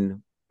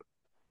in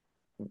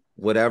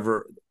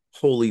whatever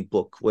holy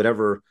book,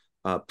 whatever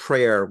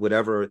prayer,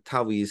 whatever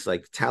tawiz,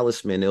 like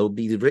talisman, it'll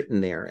be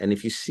written there. And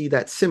if you see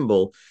that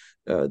symbol,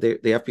 the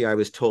FBI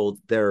was told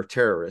they're a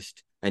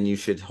terrorist and you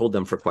should hold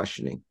them for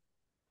questioning.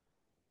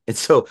 And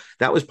so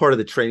that was part of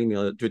the training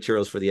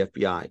materials for the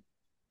FBI.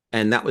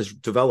 And that was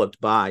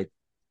developed by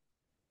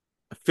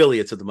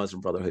affiliates of the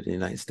Muslim Brotherhood in the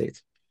United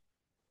States.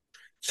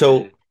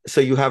 So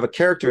you have a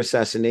character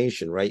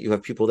assassination, right? You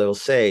have people that will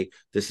say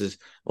this is,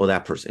 well,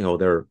 that person,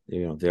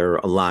 they're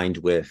aligned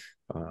with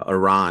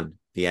Iran,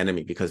 the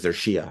enemy, because they're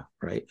Shia,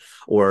 right?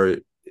 Or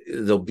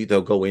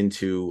they'll go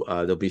into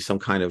there'll be some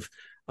kind of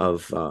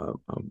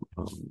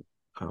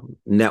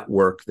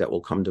network that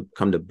will come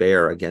to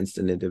bear against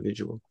an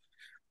individual.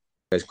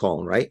 Guys call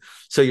them, right?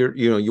 So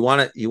you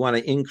want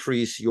to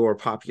increase your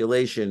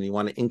population, you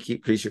want to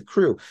increase your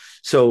crew.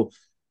 So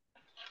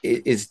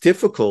it's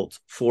difficult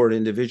for an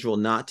individual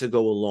not to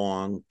go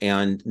along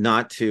and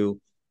not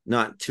to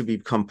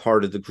become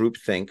part of the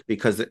groupthink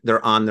because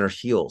they're on their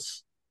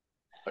heels.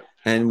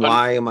 And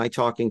why am I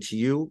talking to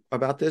you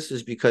about this?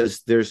 Is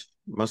because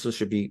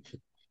Muslims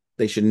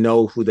they should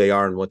know who they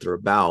are and what they're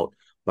about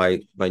by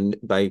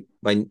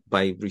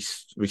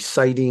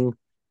reciting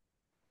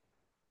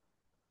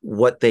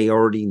what they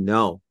already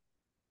know.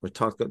 We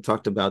talked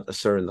about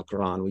Asr in the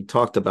Quran. We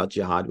talked about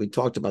jihad. We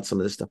talked about some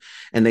of this stuff,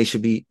 and they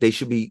should be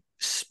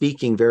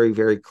speaking very,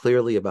 very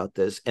clearly about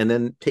this, and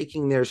then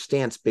taking their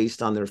stance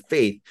based on their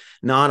faith,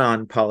 not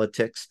on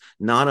politics,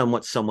 not on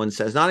what someone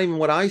says, not even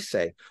what I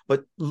say,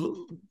 but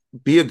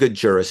be a good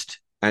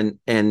jurist and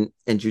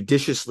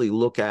judiciously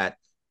look at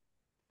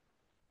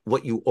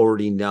what you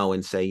already know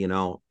and say,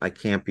 I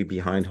can't be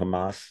behind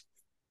Hamas.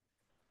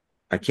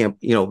 I can't,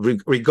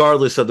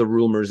 regardless of the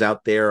rumors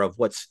out there of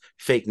what's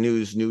fake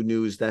news, new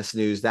news, this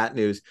news, that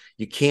news,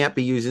 you can't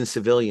be using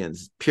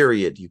civilians,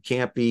 period. You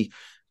can't be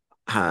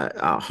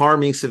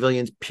harming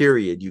civilians,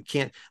 period. You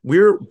can't,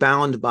 we're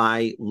bound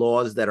by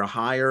laws that are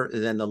higher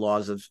than the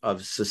laws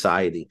of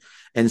society.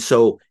 And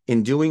so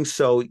in doing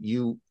so,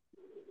 when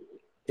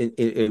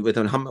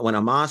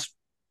Hamas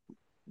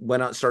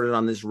started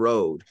on this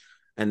road,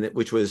 and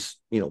which was,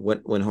 when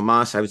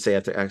Hamas, I would say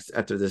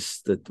after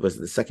this, was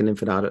the second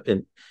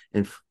Intifada,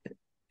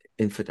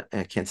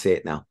 I can't say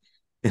it now,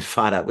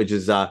 Intifada,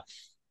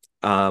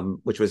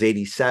 which was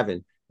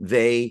 87.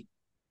 They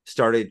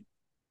started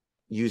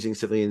using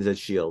civilians as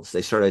shields.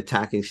 They started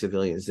attacking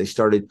civilians. They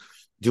started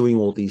doing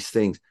all these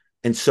things,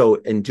 and so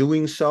in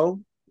doing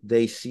so,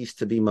 they ceased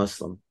to be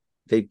Muslim.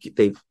 They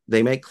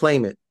may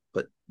claim it,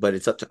 but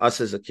it's up to us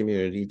as a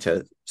community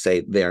to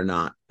say they're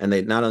not. And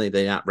they not only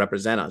not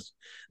represent us,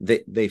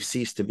 they've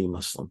ceased to be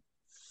Muslim.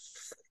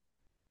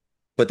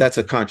 But that's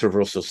a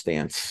controversial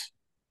stance.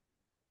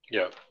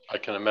 Yeah, I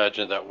can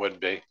imagine that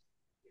would be.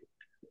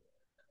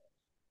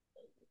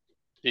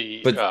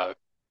 But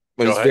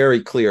it's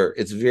very clear.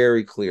 It's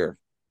very clear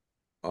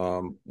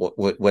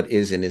what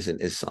is and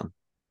isn't Islam.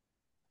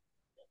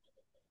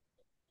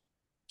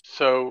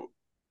 So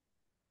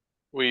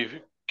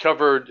we've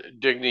covered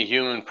dignity,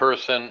 human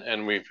person,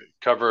 and we've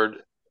covered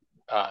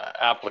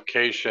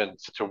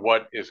applications to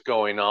what is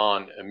going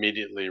on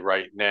immediately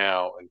right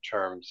now in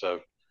terms of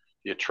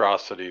the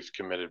atrocities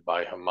committed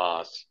by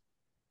Hamas.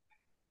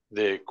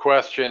 The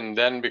question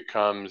then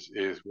becomes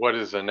is what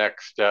is the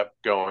next step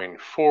going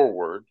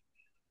forward?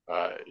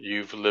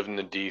 You've lived in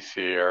the DC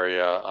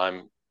area.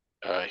 I'm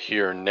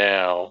here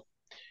now.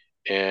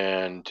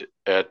 And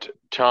at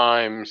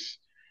times,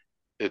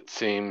 it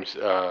seems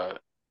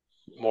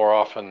more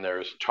often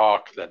there's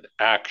talk than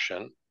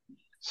action.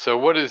 So,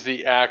 what is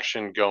the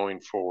action going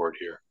forward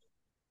here?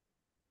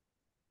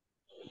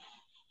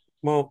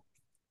 Well,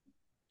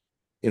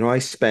 I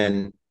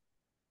spend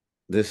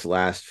this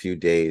last few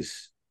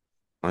days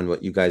on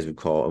what you guys would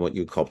call, on what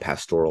you would call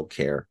pastoral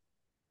care,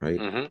 right?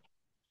 Hmm.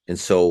 And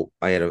so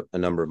I had a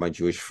number of my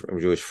Jewish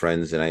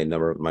friends, and I had a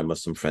number of my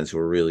Muslim friends who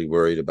were really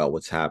worried about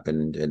what's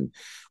happened and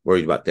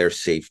worried about their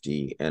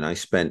safety. And I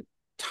spent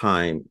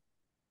time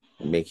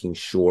making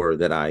sure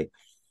that I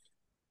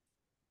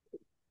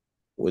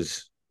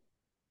was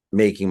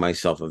making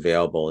myself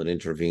available and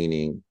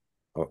intervening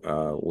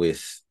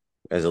with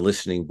as a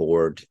listening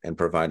board and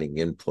providing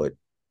input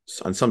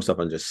on some stuff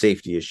on just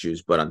safety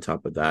issues, but on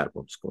top of that,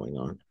 what's going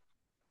on.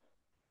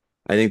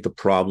 I think the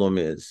problem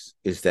is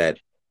that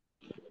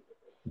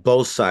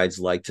both sides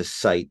like to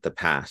cite the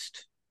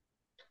past.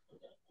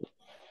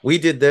 We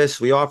did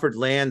this. We offered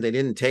land. They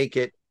didn't take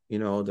it.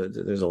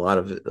 There's a lot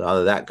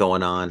of that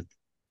going on.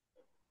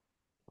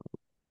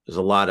 There's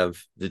a lot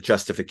of the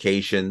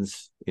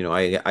justifications.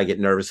 I get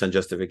nervous on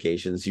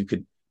justifications. You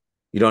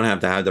don't have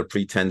to have the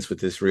pretense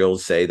with Israel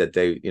say that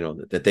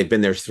they've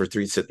been there for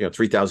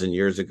 3,000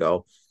 years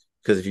ago,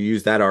 because if you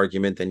use that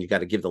argument, then you got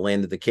to give the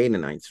land to the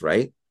Canaanites,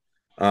 right?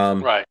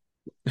 Right.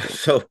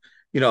 So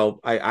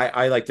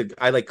I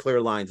like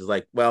clear lines. It's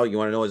like, well, you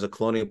want to know, as a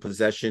colonial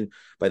possession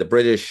by the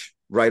British,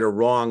 right or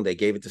wrong, they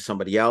gave it to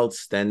somebody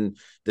else. Then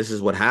this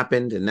is what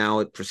happened, and now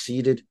it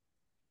proceeded.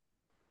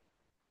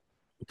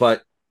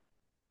 But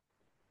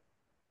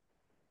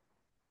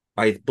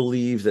I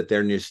believe that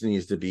there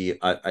needs to be.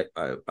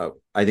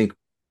 I think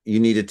you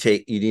need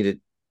to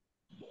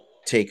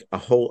take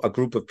a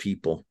group of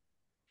people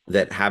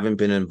that haven't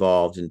been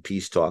involved in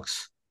peace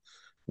talks.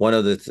 One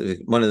of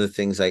the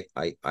things I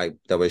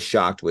that was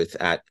shocked with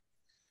at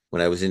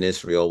when I was in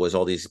Israel was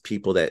all these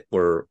people that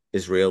were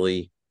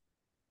Israeli.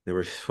 They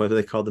were, what do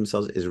they call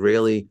themselves?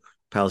 Israeli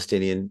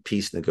Palestinian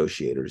peace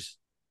negotiators.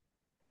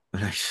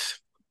 And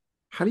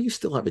how do you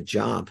still have a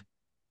job?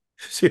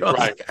 So,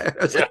 Right.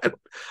 Yeah. I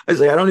was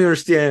like, I don't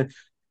understand,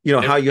 how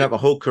If, you if, have a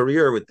whole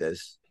career with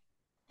this.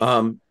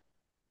 Um,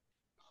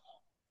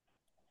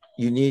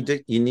 you need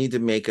to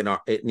make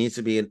it needs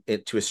to be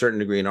to a certain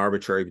degree an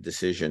arbitrary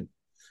decision.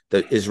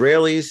 The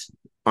Israelis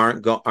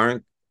aren't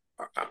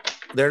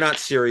they're not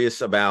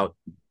serious about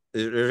the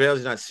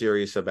Israelis not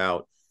serious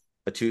about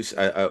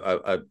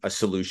a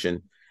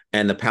solution,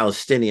 and the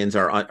Palestinians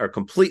are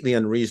completely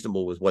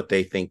unreasonable with what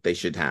they think they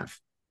should have.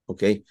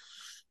 Okay,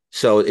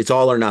 so it's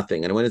all or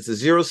nothing, and when it's a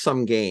zero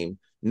sum game,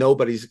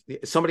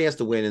 somebody has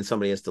to win and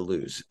somebody has to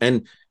lose.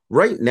 And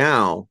right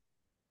now,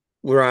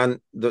 we're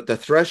on the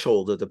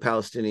threshold of the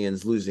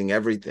Palestinians losing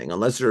everything,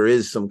 unless there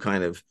is some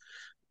kind of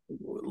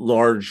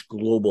large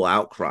global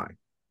outcry,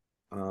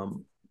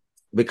 um,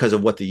 because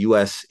of what the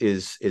U.S.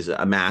 is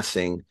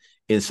amassing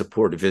in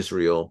support of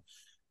Israel.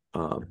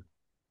 Um,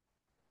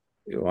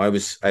 I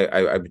was,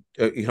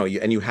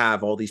 and you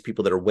have all these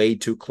people that are way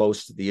too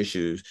close to the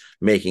issues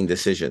making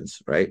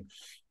decisions, right?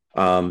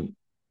 Um,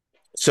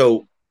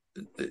 so,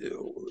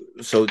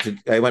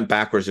 I went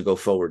backwards to go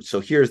forward. So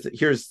here's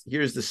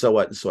the so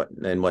what and so what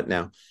and what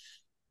now.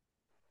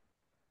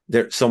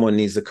 Someone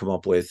needs to come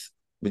up with.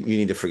 You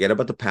need to forget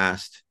about the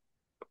past.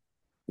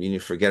 You need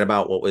to forget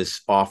about what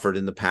was offered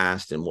in the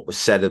past and what was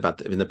said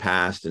in the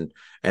past, and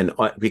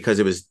because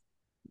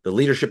the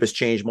leadership has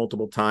changed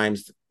multiple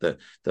times.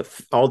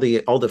 All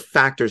the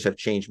factors have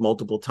changed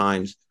multiple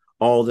times.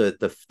 All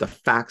the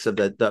facts of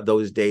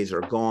those days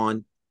are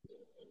gone,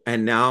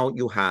 and now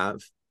you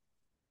have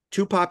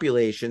two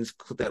populations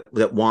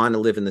that want to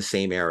live in the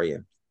same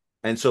area.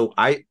 And so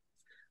I'm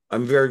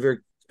very, very.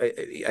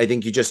 I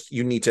think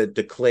you need to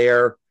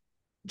declare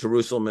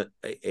Jerusalem an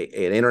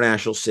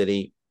international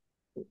city,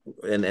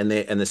 and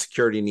the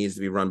security needs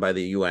to be run by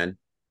the UN,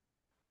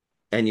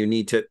 and you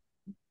need to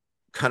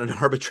cut an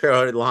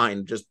arbitrary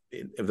line just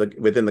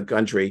within the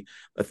country.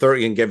 A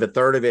third, you can give a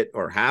third of it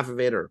or half of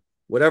it or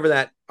whatever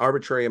that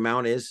arbitrary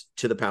amount is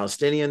to the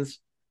Palestinians,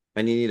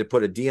 and you need to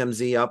put a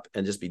DMZ up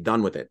and just be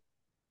done with it.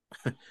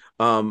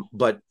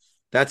 But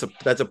that's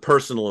a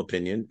personal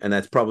opinion, and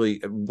that's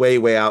probably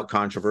way out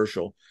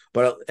controversial.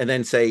 And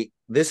then say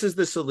this is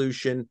the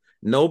solution.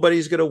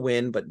 Nobody's going to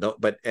win,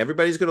 but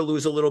everybody's going to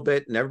lose a little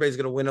bit, and everybody's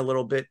going to win a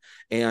little bit.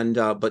 And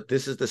but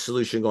this is the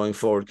solution going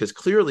forward, because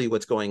clearly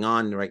what's going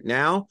on right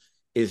now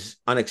is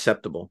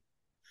unacceptable.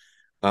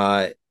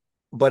 But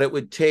it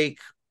would take,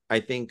 I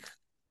think,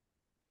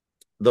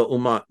 the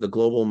Ummah, the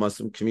global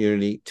Muslim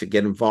community, to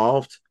get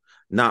involved,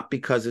 not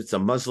because it's a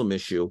Muslim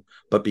issue,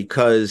 but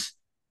because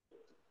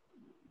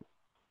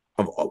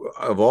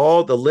of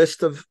all the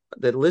list of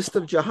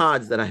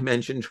jihads that I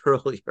mentioned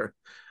earlier.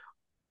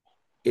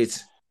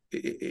 It's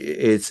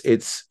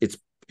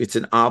it's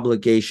an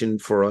obligation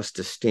for us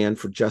to stand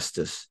for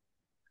justice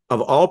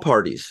of all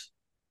parties,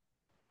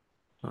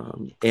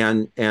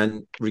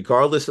 and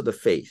regardless of the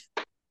faith,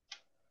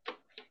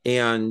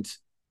 and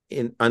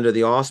under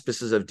the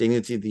auspices of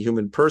dignity of the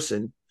human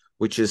person,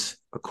 which is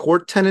a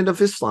core tenet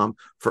of Islam,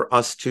 for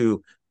us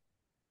to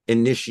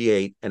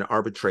initiate and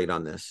arbitrate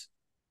on this.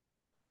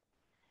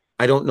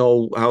 I don't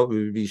know how it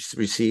would be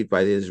received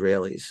by the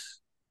Israelis,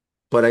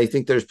 but I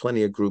think there's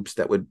plenty of groups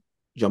that would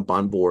jump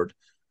on board.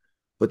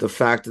 But the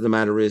fact of the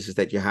matter is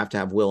that you have to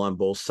have will on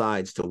both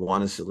sides to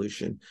want a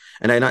solution.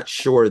 And I'm not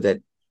sure that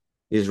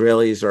The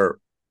Israelis are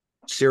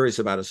serious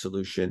about a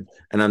solution,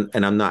 and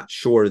I'm not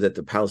sure that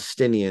the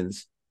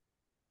Palestinians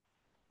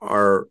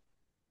are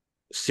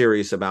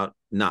serious about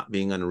not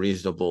being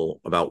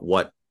unreasonable about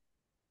what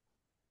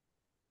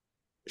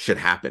should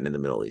happen in the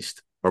Middle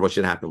East or what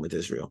should happen with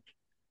Israel.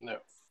 No.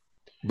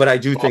 But I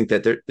do think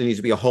that there needs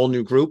to be a whole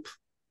new group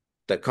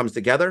that comes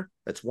together.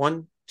 That's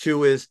one.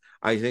 Two is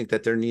I think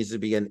that there needs to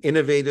be an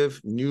innovative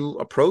new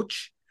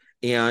approach,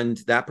 and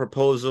that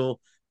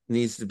proposal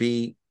needs to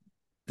be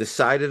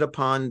decided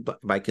upon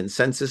by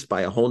consensus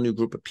by a whole new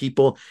group of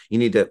people. You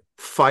need to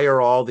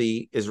fire all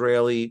the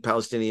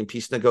Israeli-Palestinian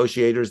peace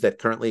negotiators that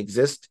currently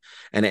exist,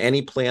 and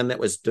any plan that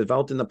was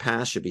developed in the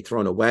past should be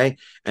thrown away,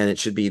 and it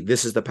should be,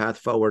 this is the path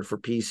forward for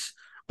peace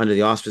under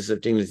the auspices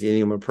of dignity of the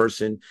human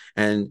person.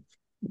 And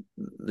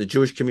the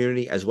Jewish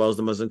community as well as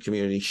the Muslim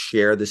community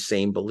share the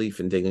same belief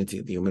in dignity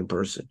of the human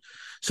person.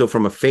 So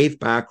from a faith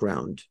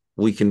background,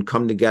 we can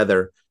come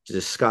together to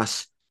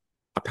discuss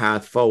a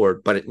path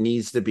forward, but it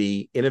needs to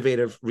be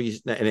innovative,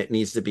 and it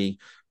needs to be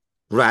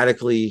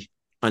radically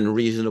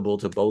unreasonable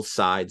to both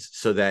sides,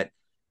 so that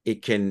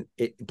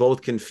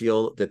both can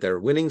feel that they're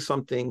winning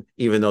something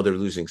even though they're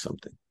losing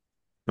something.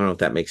 I don't know if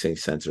that makes any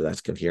sense or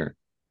that's coherent.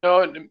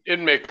 No, it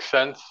makes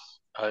sense.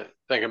 I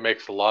think it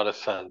makes a lot of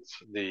sense.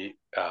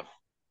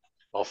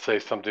 I'll say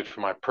something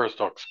from my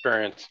personal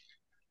experience.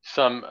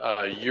 Some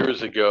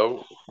years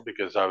ago,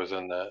 because I was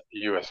in the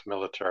U.S.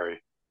 military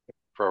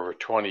for over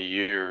 20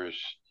 years,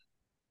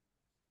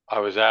 I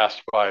was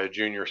asked by a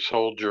junior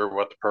soldier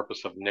what the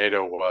purpose of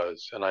NATO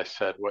was. And I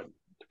said, what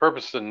the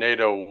purpose of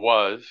NATO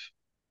was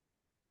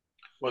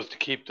to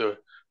keep the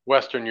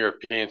Western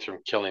Europeans from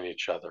killing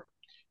each other.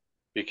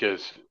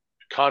 Because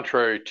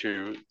contrary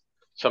to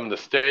some of the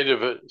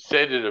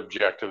stated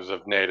objectives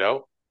of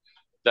NATO,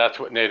 that's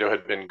what NATO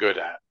had been good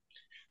at.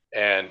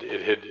 And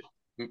it had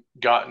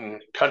gotten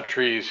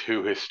countries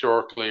who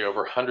historically,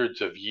 over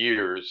hundreds of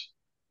years,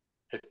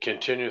 had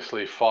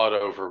continuously fought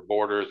over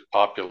borders,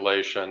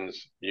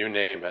 populations, you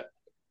name it.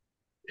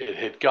 It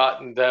had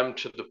gotten them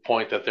to the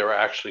point that they were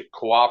actually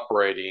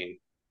cooperating,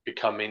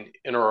 becoming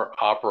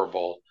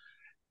interoperable,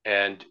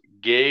 and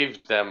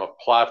gave them a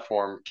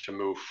platform to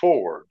move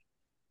forward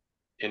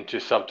into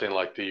something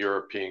like the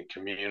European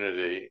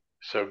community.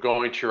 So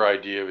going to your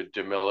idea of a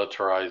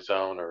demilitarized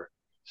zone or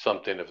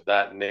something of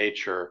that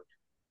nature,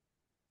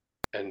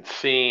 and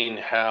seeing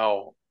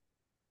how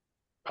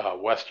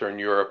Western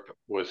Europe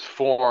was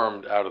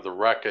formed out of the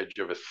wreckage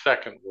of a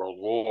Second World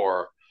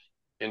War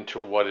into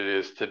what it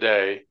is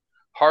today,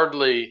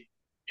 hardly,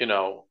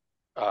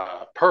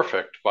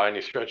 perfect by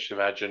any stretch of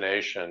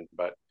imagination,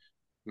 but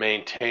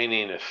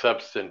maintaining a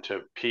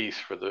substantive peace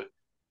for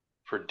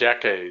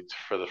decades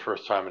for the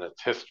first time in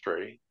its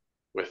history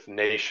with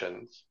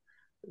nations.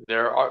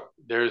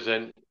 There's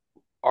an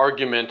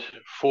argument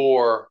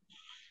for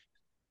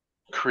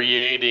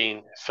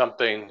creating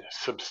something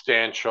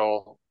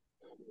substantial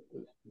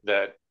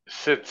that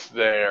sits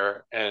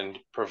there and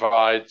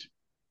provides,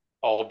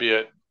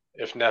 albeit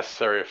if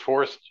necessary, a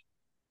forced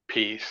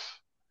peace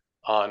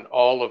on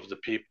all of the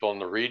people in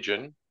the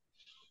region,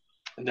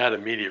 in that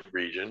immediate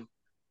region,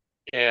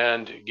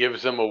 and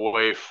gives them a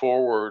way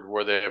forward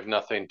where they have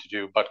nothing to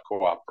do but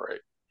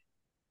cooperate.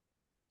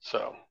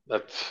 So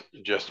that's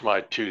just my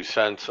 2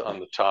 cents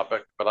on the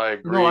topic, but I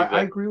agree. No,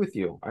 I agree with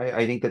you.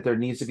 I think that there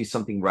needs to be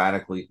something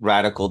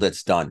radical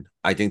that's done.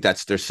 I think there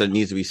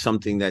needs to be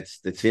something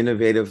that's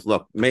innovative.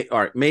 Look,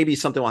 maybe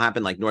something will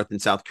happen like North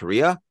and South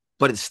Korea,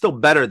 but it's still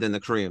better than the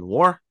Korean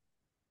War.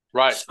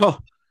 Right. So,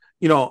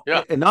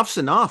 enough's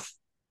enough.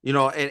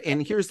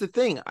 And here's the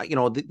thing,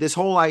 this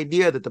whole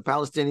idea that the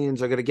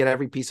Palestinians are going to get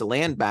every piece of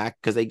land back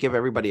because they give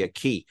everybody a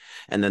key,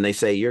 and then they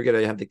say you're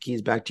going to have the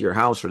keys back to your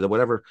house or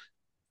whatever.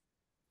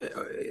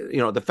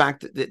 The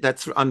fact that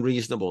that's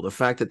unreasonable. The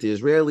fact that the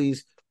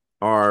Israelis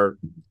are,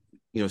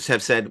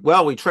 have said,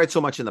 well, we tried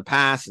so much in the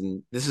past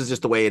and this is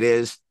just the way it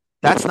is.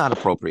 That's not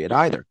appropriate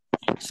either.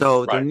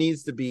 So there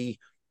needs to be,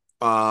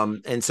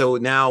 and so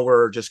now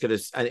we're just going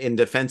to, in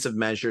defensive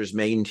measures,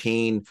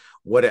 maintain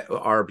what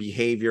our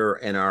behavior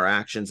and our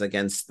actions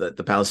against the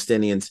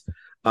Palestinians.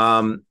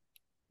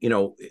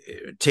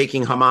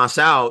 Taking Hamas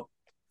out,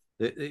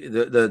 the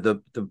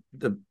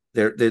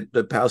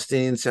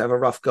Palestinians have a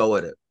rough go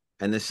at it.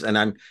 And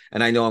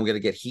I know I'm going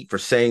to get heat for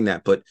saying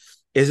that, but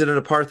is it an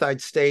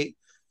apartheid state?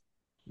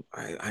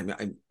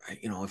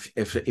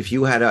 If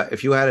you had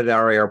at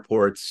our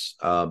airports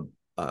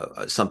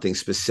something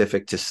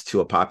specific to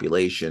a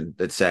population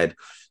that said,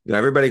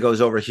 everybody goes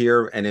over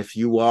here, and if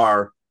you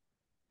got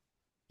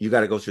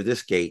to go through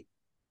this gate.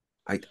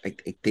 I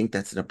think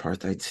that's an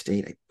apartheid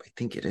state. I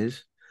think it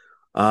is.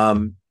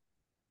 That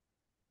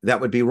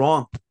would be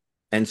wrong,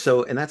 and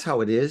that's how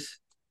it is.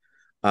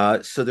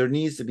 So there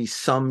needs to be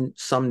some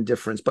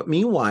difference. But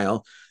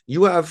meanwhile,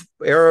 you have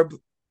Arab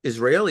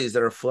Israelis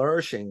that are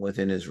flourishing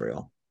within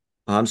Israel.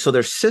 So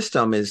their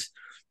system is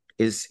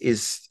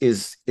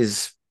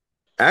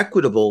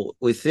equitable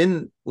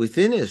within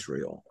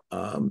Israel.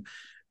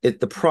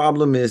 The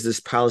problem is this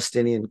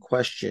Palestinian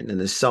question and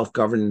this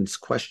self-governance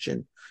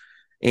question.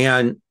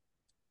 And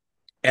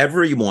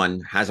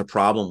everyone has a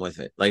problem with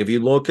it. Like if you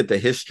look at the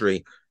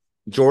history,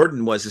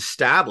 Jordan was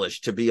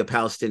established to be a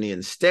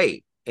Palestinian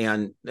state,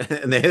 and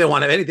they didn't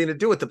want to have anything to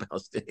do with the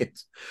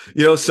Palestinians,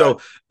 you know. Right. So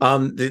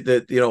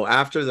the you know,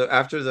 after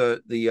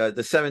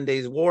the 7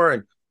 Days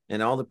War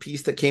and all the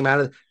peace that came out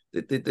of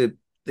the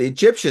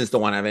Egyptians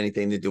don't want to have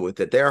anything to do with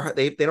it.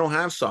 They don't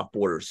have soft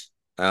borders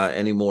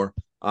anymore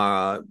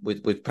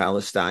with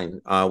Palestine,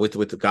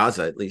 with the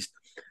Gaza at least.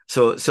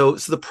 So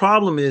the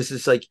problem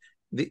is like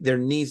there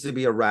needs to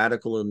be a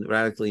radical and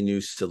radically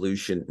new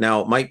solution.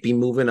 Now, it might be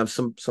moving of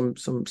some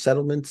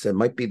settlements. It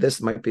might be this,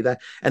 it might be that,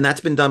 and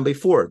that's been done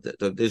before.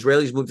 The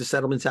Israelis moved the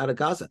settlements out of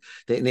Gaza.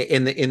 In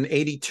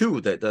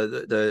 82,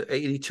 the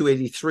 82,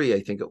 83,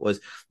 I think it was,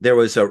 there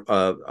was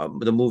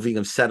the moving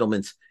of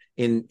settlements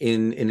in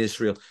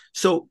Israel.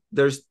 So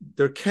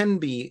there can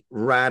be a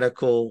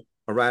radical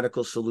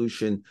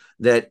solution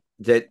that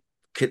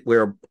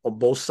where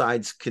both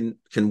sides can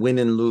win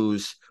and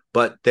lose,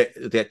 but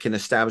that can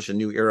establish a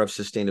new era of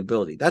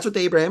sustainability. That's what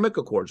the Abrahamic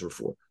Accords were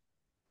for,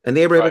 and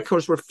the Abrahamic Right.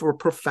 Accords were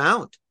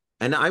profound.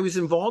 And I was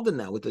involved in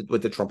that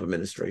with the Trump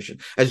administration,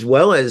 as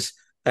well as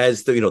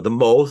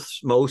the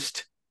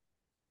most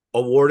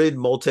awarded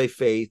multi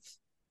faith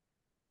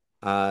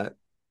uh,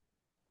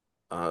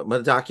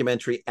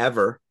 documentary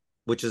ever,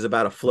 which is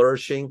about a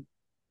flourishing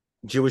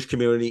Jewish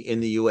community in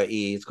the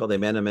UAE. It's called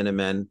Amen, Amen,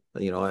 Amen.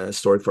 A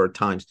story for our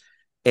times.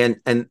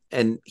 And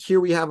here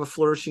we have a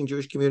flourishing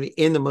Jewish community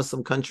in the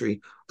Muslim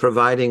country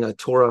providing a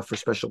Torah for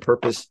special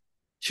purpose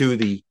to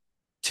Sheikh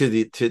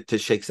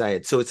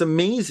Zayed. So it's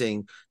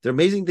amazing. The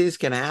amazing things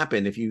can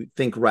happen if you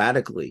think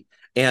radically.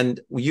 And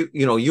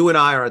you and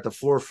I are at the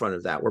forefront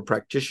of that. We're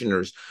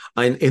practitioners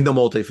in the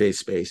multi-faith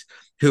space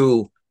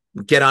who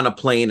get on a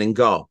plane and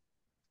go,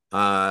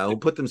 who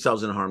put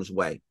themselves in harm's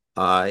way.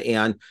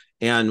 And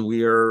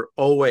we're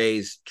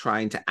always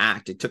trying to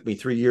act. It took me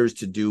 3 years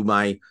to do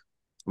my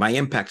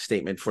impact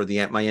statement for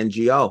my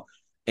NGO,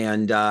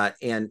 and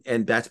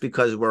that's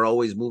because we're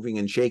always moving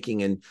and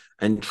shaking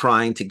and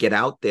trying to get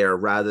out there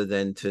rather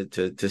than to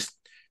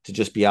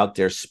just be out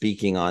there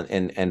speaking on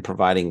and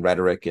providing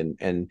rhetoric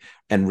and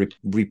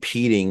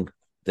repeating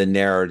the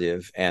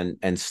narrative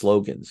and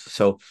slogans.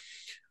 So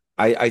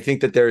I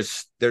think that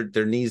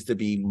there needs to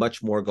be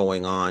much more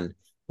going on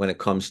when it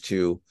comes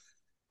to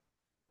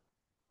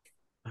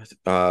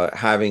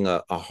having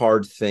a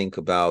hard think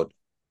about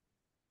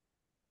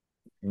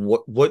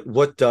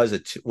what does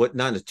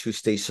not a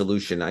two-state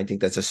solution. I think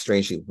that's a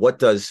strange thing. What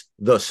does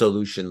the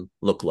solution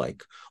look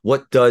like?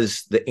 What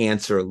does the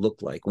answer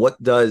look like?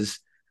 What does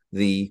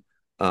the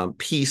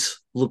peace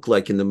look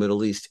like in the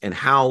Middle East, and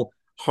how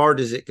hard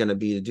is it going to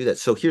be to do that?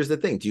 So here's the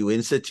thing: do you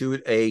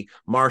institute a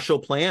Marshall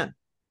Plan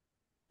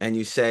and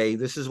you say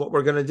this is what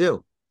we're going to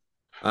do,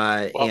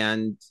 Well,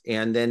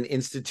 and then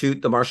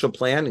institute the Marshall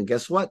Plan, and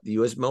guess what? The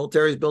U.S.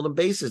 military is building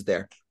bases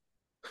there.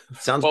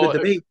 Sounds good well,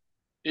 to me.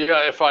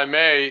 if I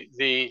may,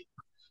 the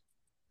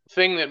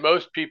thing that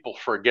most people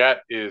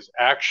forget is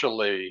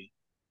actually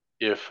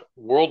if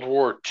World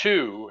War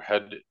II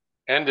had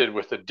ended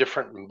with a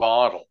different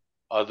model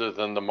other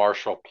than the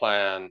Marshall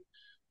Plan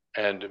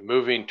and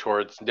moving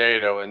towards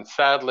NATO, and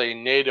sadly,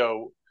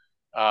 NATO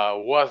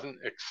wasn't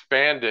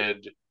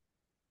expanded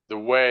the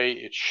way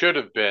it should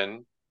have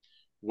been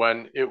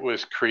when it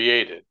was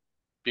created,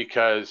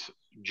 because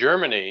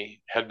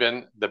Germany had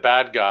been the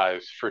bad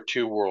guys for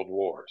two world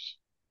wars.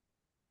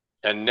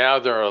 And now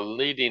they're a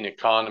leading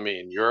economy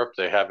in Europe.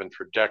 They have been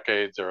for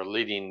decades. They're a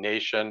leading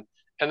nation,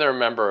 and they're a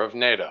member of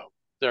NATO.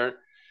 They're a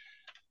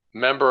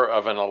member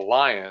of an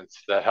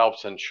alliance that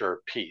helps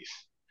ensure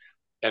peace.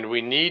 And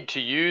we need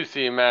to use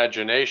the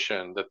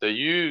imagination that they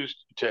used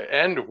to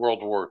end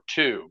World War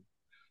II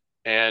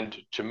and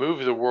to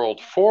move the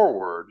world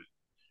forward,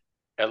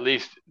 at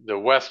least the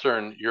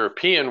Western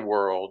European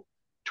world,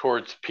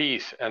 towards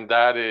peace. And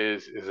that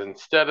is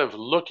instead of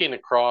looking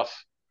across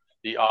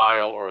the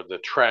aisle or the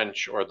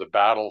trench or the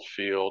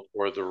battlefield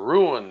or the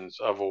ruins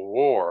of a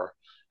war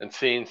and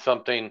seeing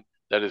something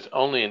that is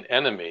only an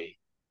enemy,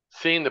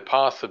 seeing the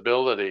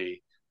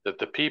possibility that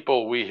the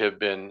people we have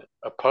been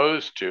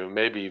opposed to,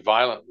 maybe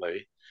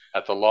violently,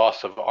 at the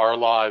loss of our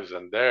lives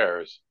and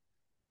theirs,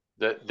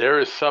 that there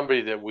is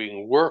somebody that we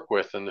can work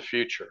with in the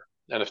future.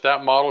 And if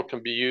that model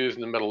can be used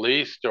in the Middle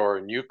East or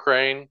in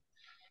Ukraine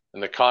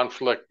and the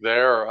conflict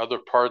there or other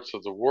parts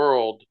of the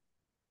world,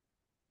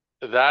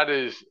 that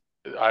is,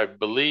 I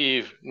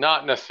believe,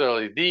 not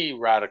necessarily the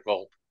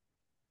radical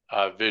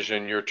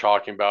vision you're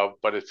talking about,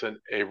 but it's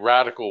a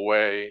radical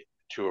way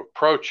to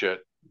approach it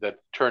that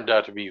turned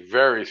out to be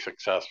very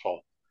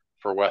successful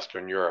for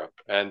Western Europe.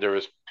 And there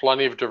was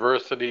plenty of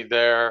diversity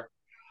there.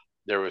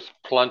 There was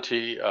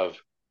plenty of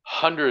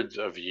hundreds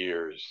of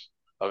years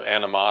of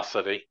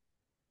animosity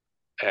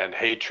and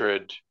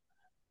hatred,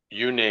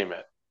 you name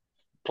it,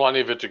 plenty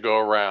of it to go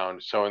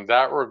around. So, in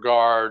that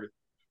regard,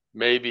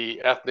 maybe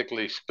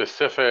ethnically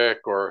specific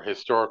or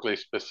historically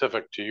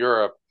specific to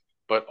Europe,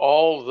 but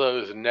all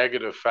those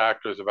negative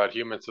factors about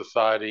human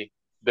society,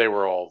 they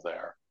were all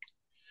there.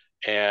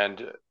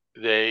 And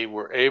they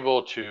were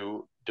able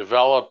to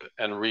develop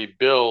and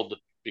rebuild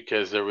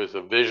because there was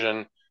a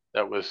vision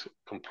that was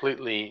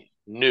completely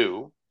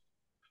new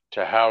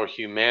to how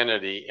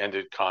humanity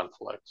ended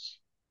conflicts.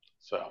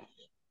 So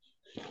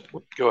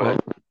go ahead.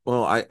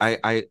 Well,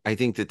 I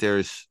think that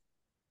there's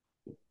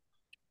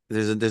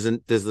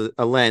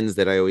a lens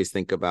that I always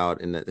think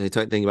about, and I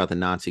think about the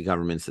Nazi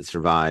governments that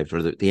survived,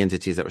 or the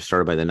entities that were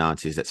started by the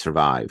Nazis that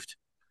survived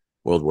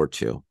World War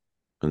II.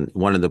 And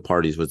one of the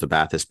parties was the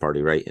Ba'athist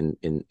Party, right,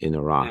 in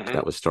Iraq,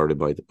 that was started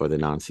by the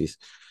Nazis.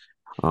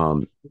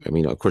 I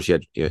mean, of course, you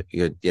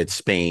had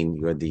Spain,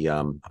 you had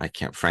the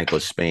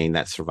Franco's Spain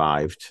that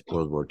survived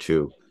World War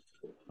II.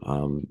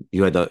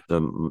 You had the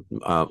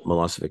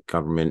Milosevic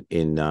government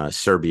in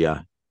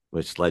Serbia,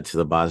 which led to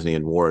the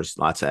Bosnian Wars.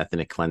 Lots of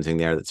ethnic cleansing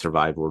there that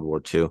survived World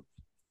War II.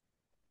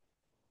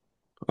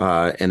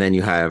 And then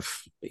you have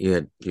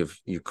a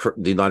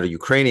lot of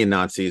Ukrainian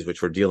Nazis,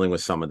 which were dealing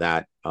with some of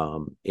that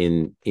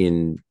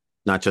in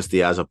not just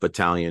the Azov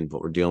Battalion,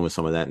 but we're dealing with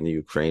some of that in the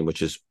Ukraine,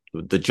 which is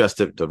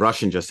the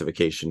Russian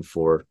justification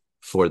for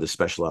the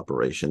special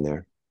operation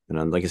there.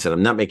 And like I said,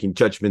 I'm not making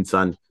judgments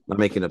on, not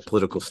making a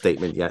political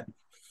statement yet.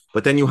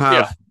 But then you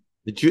have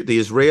the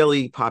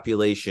Israeli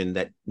population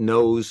that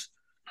knows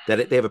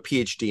that they have a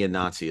PhD in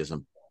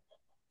Nazism,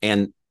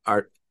 and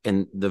are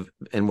and the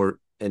and we're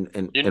and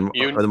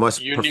are the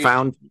most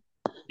profound.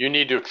 You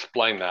need to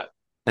explain that.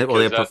 And well,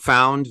 they have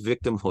profound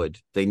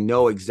victimhood. They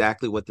know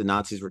exactly what the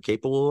Nazis were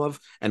capable of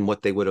and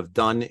what they would have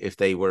done if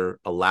they were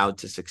allowed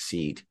to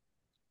succeed.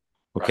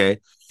 Okay,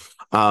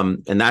 right.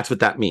 And that's what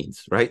that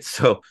means, right?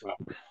 So,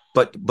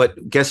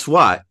 but guess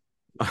what?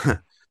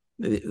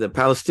 The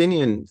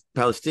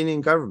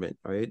Palestinian government,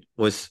 right,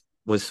 was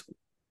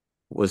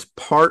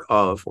part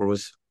of, or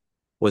was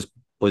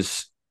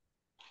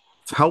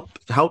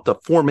helped the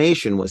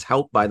formation was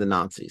helped by the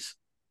Nazis.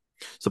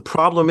 So the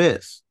problem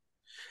is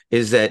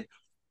that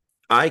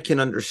I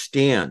can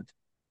understand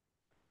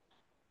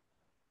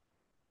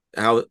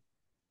how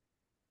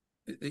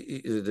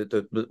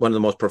one of the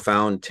most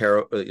profound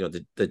terror,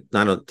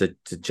 the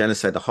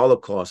genocide, the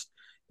Holocaust,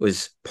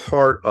 was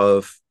part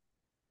of,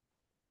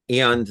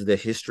 and the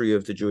history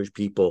of the Jewish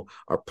people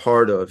are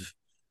part of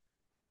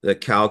the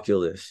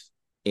calculus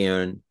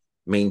in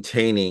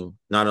maintaining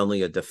not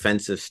only a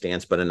defensive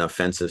stance but an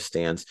offensive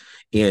stance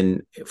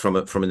from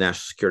a national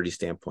security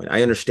standpoint.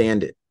 I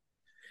understand it.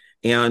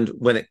 And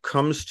when it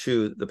comes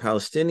to the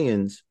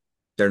Palestinians,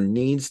 there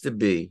needs to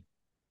be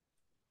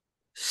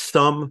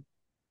some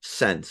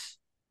sense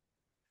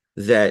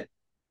that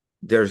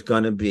there's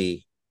going to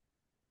be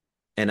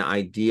an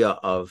idea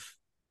of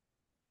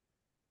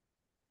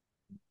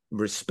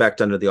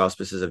respect under the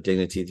auspices of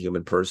dignity of the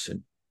human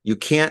person. You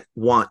can't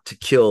want to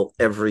kill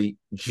every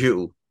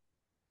Jew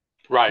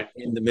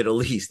in the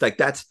Middle East. Like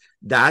that's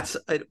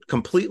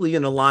completely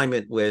in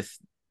alignment with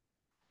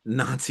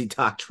Nazi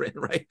doctrine,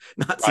 right?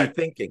 Nazi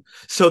thinking.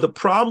 So the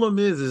problem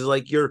is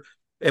like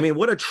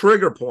what a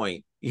trigger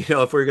point,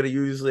 if we're going to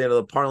use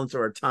the parlance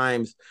of our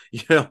times,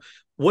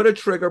 what a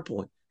trigger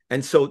point.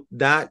 And so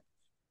that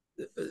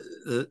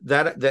and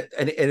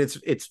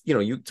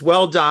it's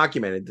well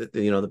documented that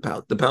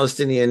the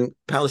Palestinian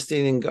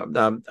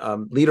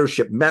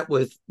leadership met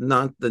with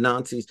the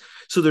Nazis.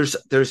 So there's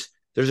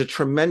a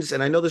tremendous,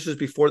 and I know this was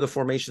before the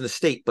formation of the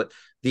state, but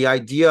the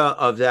idea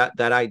of that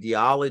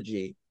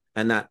ideology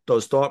and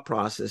those thought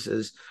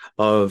processes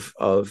of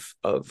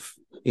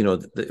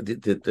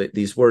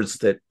these words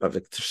that of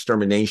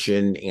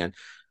extermination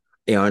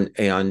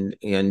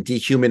and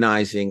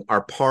dehumanizing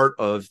are part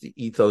of the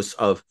ethos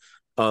of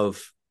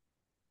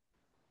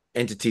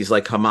entities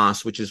like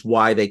Hamas, which is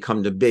why they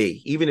come to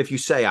be. Even if you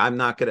say I'm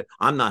not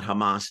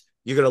Hamas,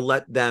 you're going to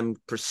let them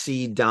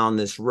proceed down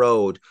this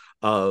road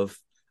of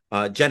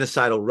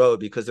genocidal road,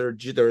 because they're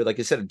like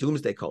I said, a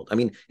doomsday cult. I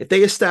mean, if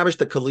they established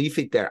the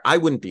caliphate there, I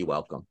wouldn't be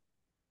welcome.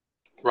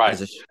 Right.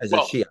 As a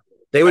Shia,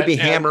 they would be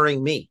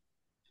hammering me.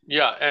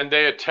 Yeah, and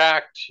they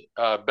attacked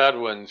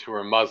Bedouins who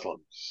were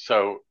Muslims.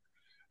 So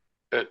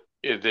the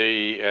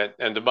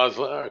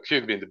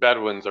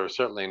Bedouins are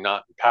certainly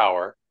not in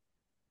power.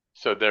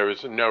 So there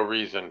is no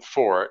reason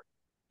for it.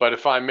 But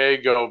if I may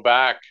go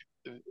back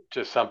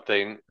to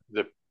something,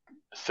 the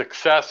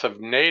success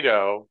of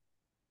NATO,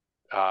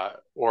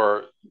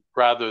 or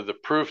rather the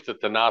proof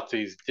that the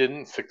Nazis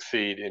didn't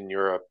succeed in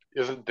Europe,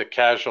 isn't the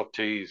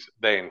casualties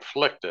they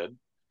inflicted,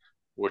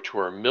 which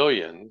were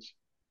millions,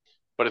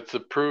 but it's the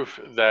proof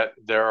that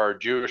there are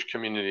Jewish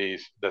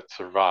communities that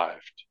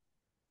survived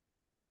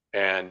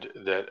and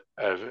that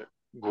have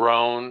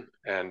grown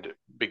and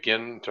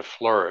begin to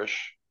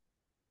flourish.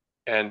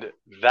 And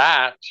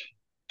that,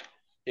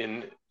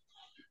 in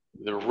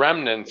the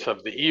remnants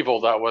of the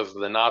evil that was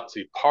the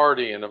Nazi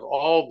Party and of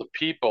all the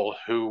people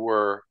who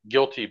were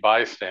guilty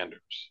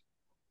bystanders,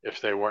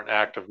 if they weren't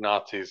active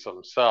Nazis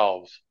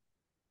themselves,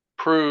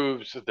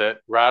 proves that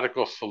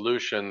radical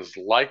solutions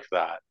like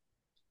that,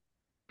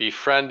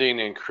 befriending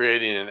and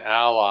creating an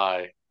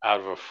ally out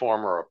of a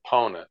former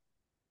opponent,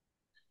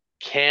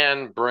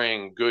 can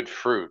bring good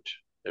fruit,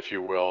 if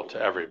you will,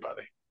 to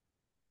everybody.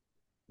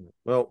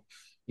 Well,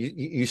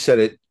 you said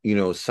it,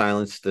 the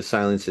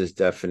silence is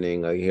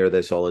deafening. I hear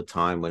this all the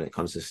time when it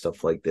comes to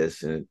stuff like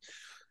this.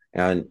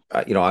 I'm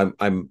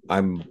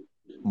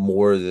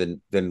more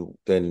than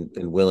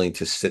willing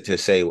to say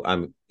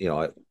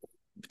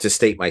to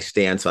state my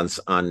stance on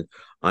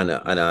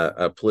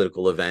a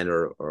political event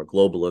or a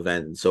global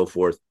event and so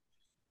forth.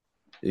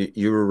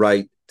 You were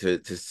right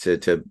that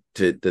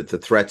the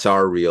threats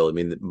are real. I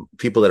mean,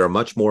 people that are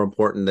much more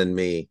important than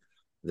me,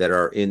 that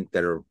are in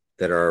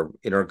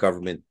our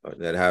government,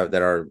 that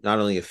are not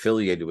only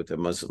affiliated with the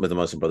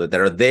Muslim Brotherhood,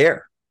 that are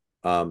there,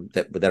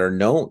 that are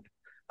known,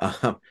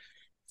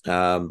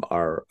 um,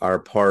 are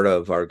part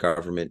of our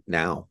government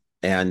now,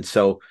 and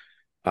so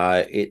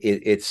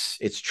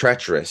it's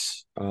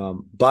treacherous,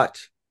 but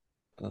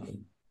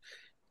um,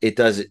 it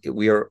does.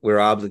 We're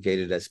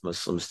obligated as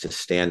Muslims to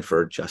stand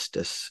for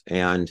justice.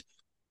 And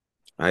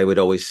I would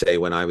always say,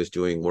 when I was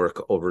doing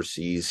work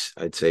overseas,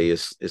 I'd say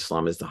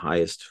Islam is the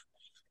highest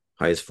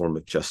form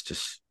of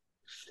justice.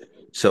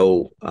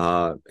 So,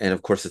 and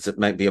of course, it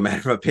might be a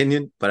matter of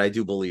opinion, but I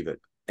do believe it.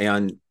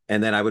 And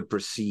then I would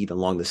proceed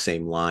along the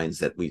same lines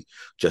that we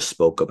just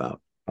spoke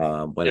about,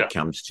 when Yeah. it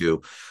comes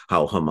to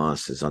how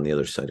Hamas is on the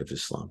other side of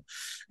Islam.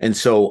 And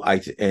so I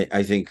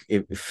think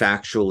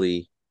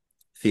factually,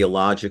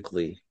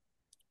 theologically,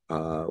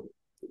 uh,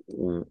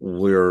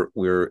 we're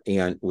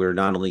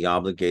not only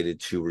obligated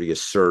to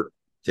reassert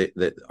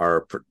that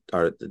our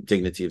the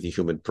dignity of the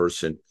human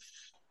person,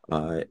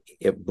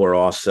 we're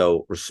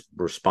also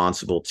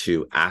responsible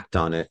to act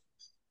on it,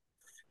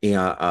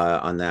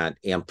 on that,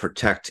 and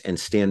protect and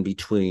stand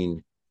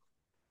between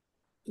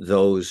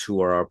those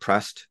who are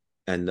oppressed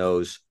and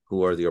those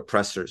who are the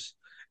oppressors.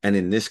 And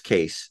in this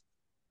case,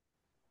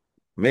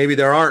 maybe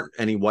there aren't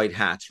any white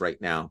hats right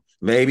now.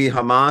 Maybe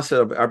Hamas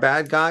are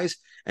bad guys,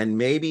 and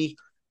maybe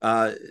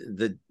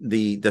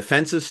the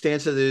defensive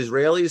stance of the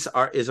Israelis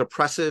is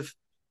oppressive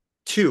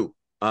too,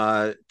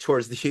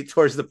 towards the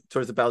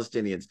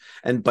Palestinians.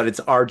 But it's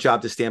our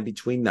job to stand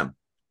between them,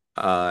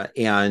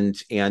 and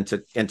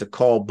to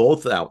call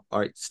both out. All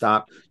right,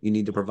 stop. You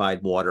need to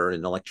provide water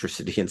and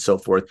electricity and so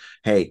forth.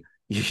 Hey,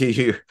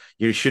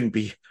 you shouldn't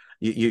be.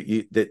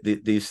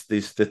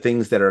 The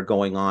things that are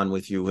going on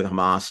with you with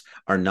Hamas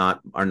are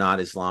not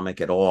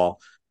Islamic at all.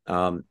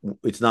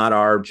 It's not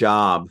our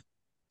job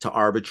to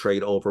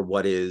arbitrate over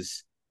what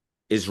is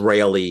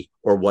Israeli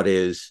or what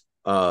is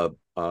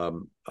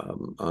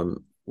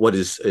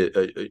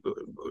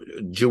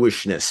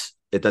Jewishness.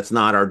 That's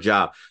not our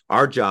job.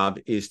 Our job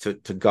is to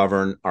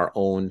govern our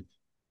own,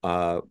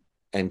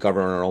 and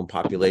govern our own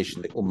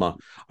population, the ummah.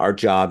 Our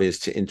job is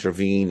to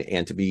intervene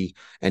and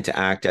to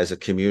act as a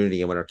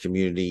community.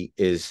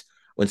 And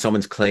when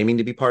someone's claiming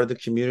to be part of the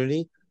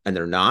community and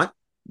they're not,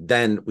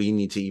 then we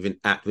need to even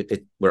act.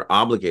 We're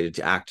obligated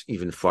to act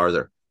even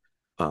farther.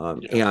 Yeah.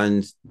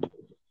 And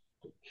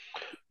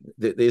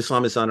the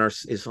Islam is on our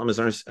side.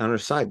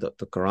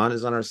 The Quran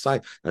is on our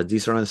side. The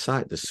Hadith are on our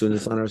side. The Sunnah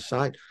is on our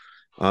side.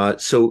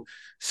 So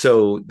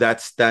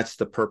that's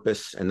the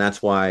purpose, and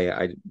that's why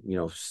I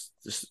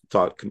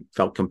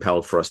felt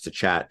compelled for us to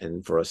chat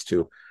and for us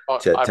to I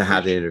have the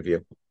appreciate interview.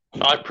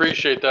 I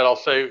appreciate that. I'll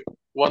say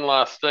one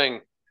last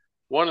thing.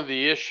 One of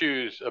the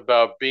issues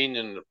about being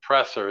an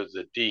oppressor is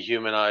it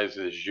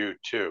dehumanizes you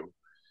too.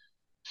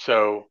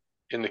 So,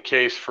 in the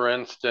case, for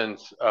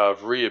instance,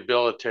 of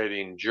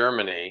rehabilitating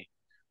Germany,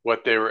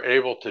 what they were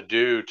able to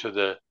do to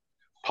the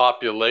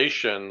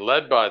population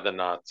led by the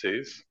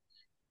Nazis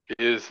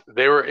is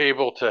they were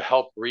able to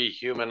help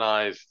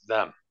rehumanize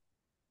them,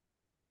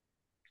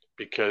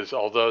 because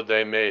although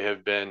they may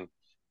have been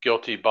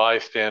guilty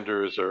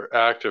bystanders or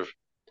active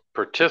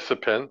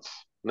participants,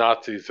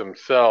 Nazis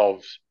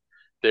themselves,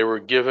 they were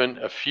given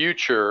a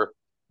future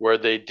where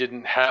they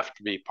didn't have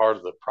to be part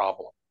of the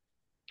problem.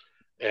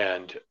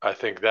 And I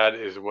think that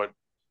is what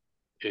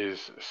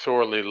is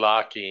sorely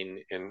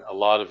lacking in a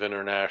lot of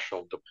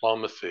international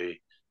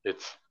diplomacy.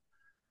 It's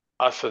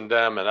us and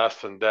them,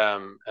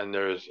 and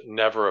there's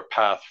never a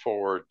path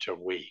forward to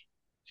we.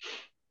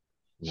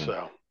 Yeah.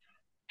 So,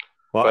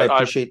 Well, I but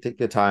appreciate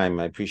the time.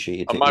 I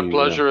appreciate that my you.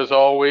 pleasure as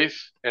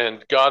always,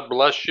 and God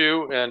bless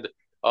you. And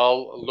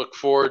I'll look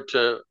forward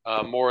to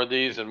more of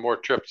these and more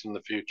trips in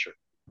the future.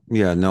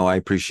 Yeah, no, I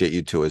appreciate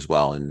you too as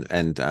well,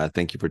 and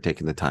thank you for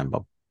taking the time,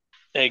 Bob.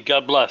 Hey,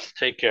 God bless.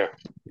 Take care.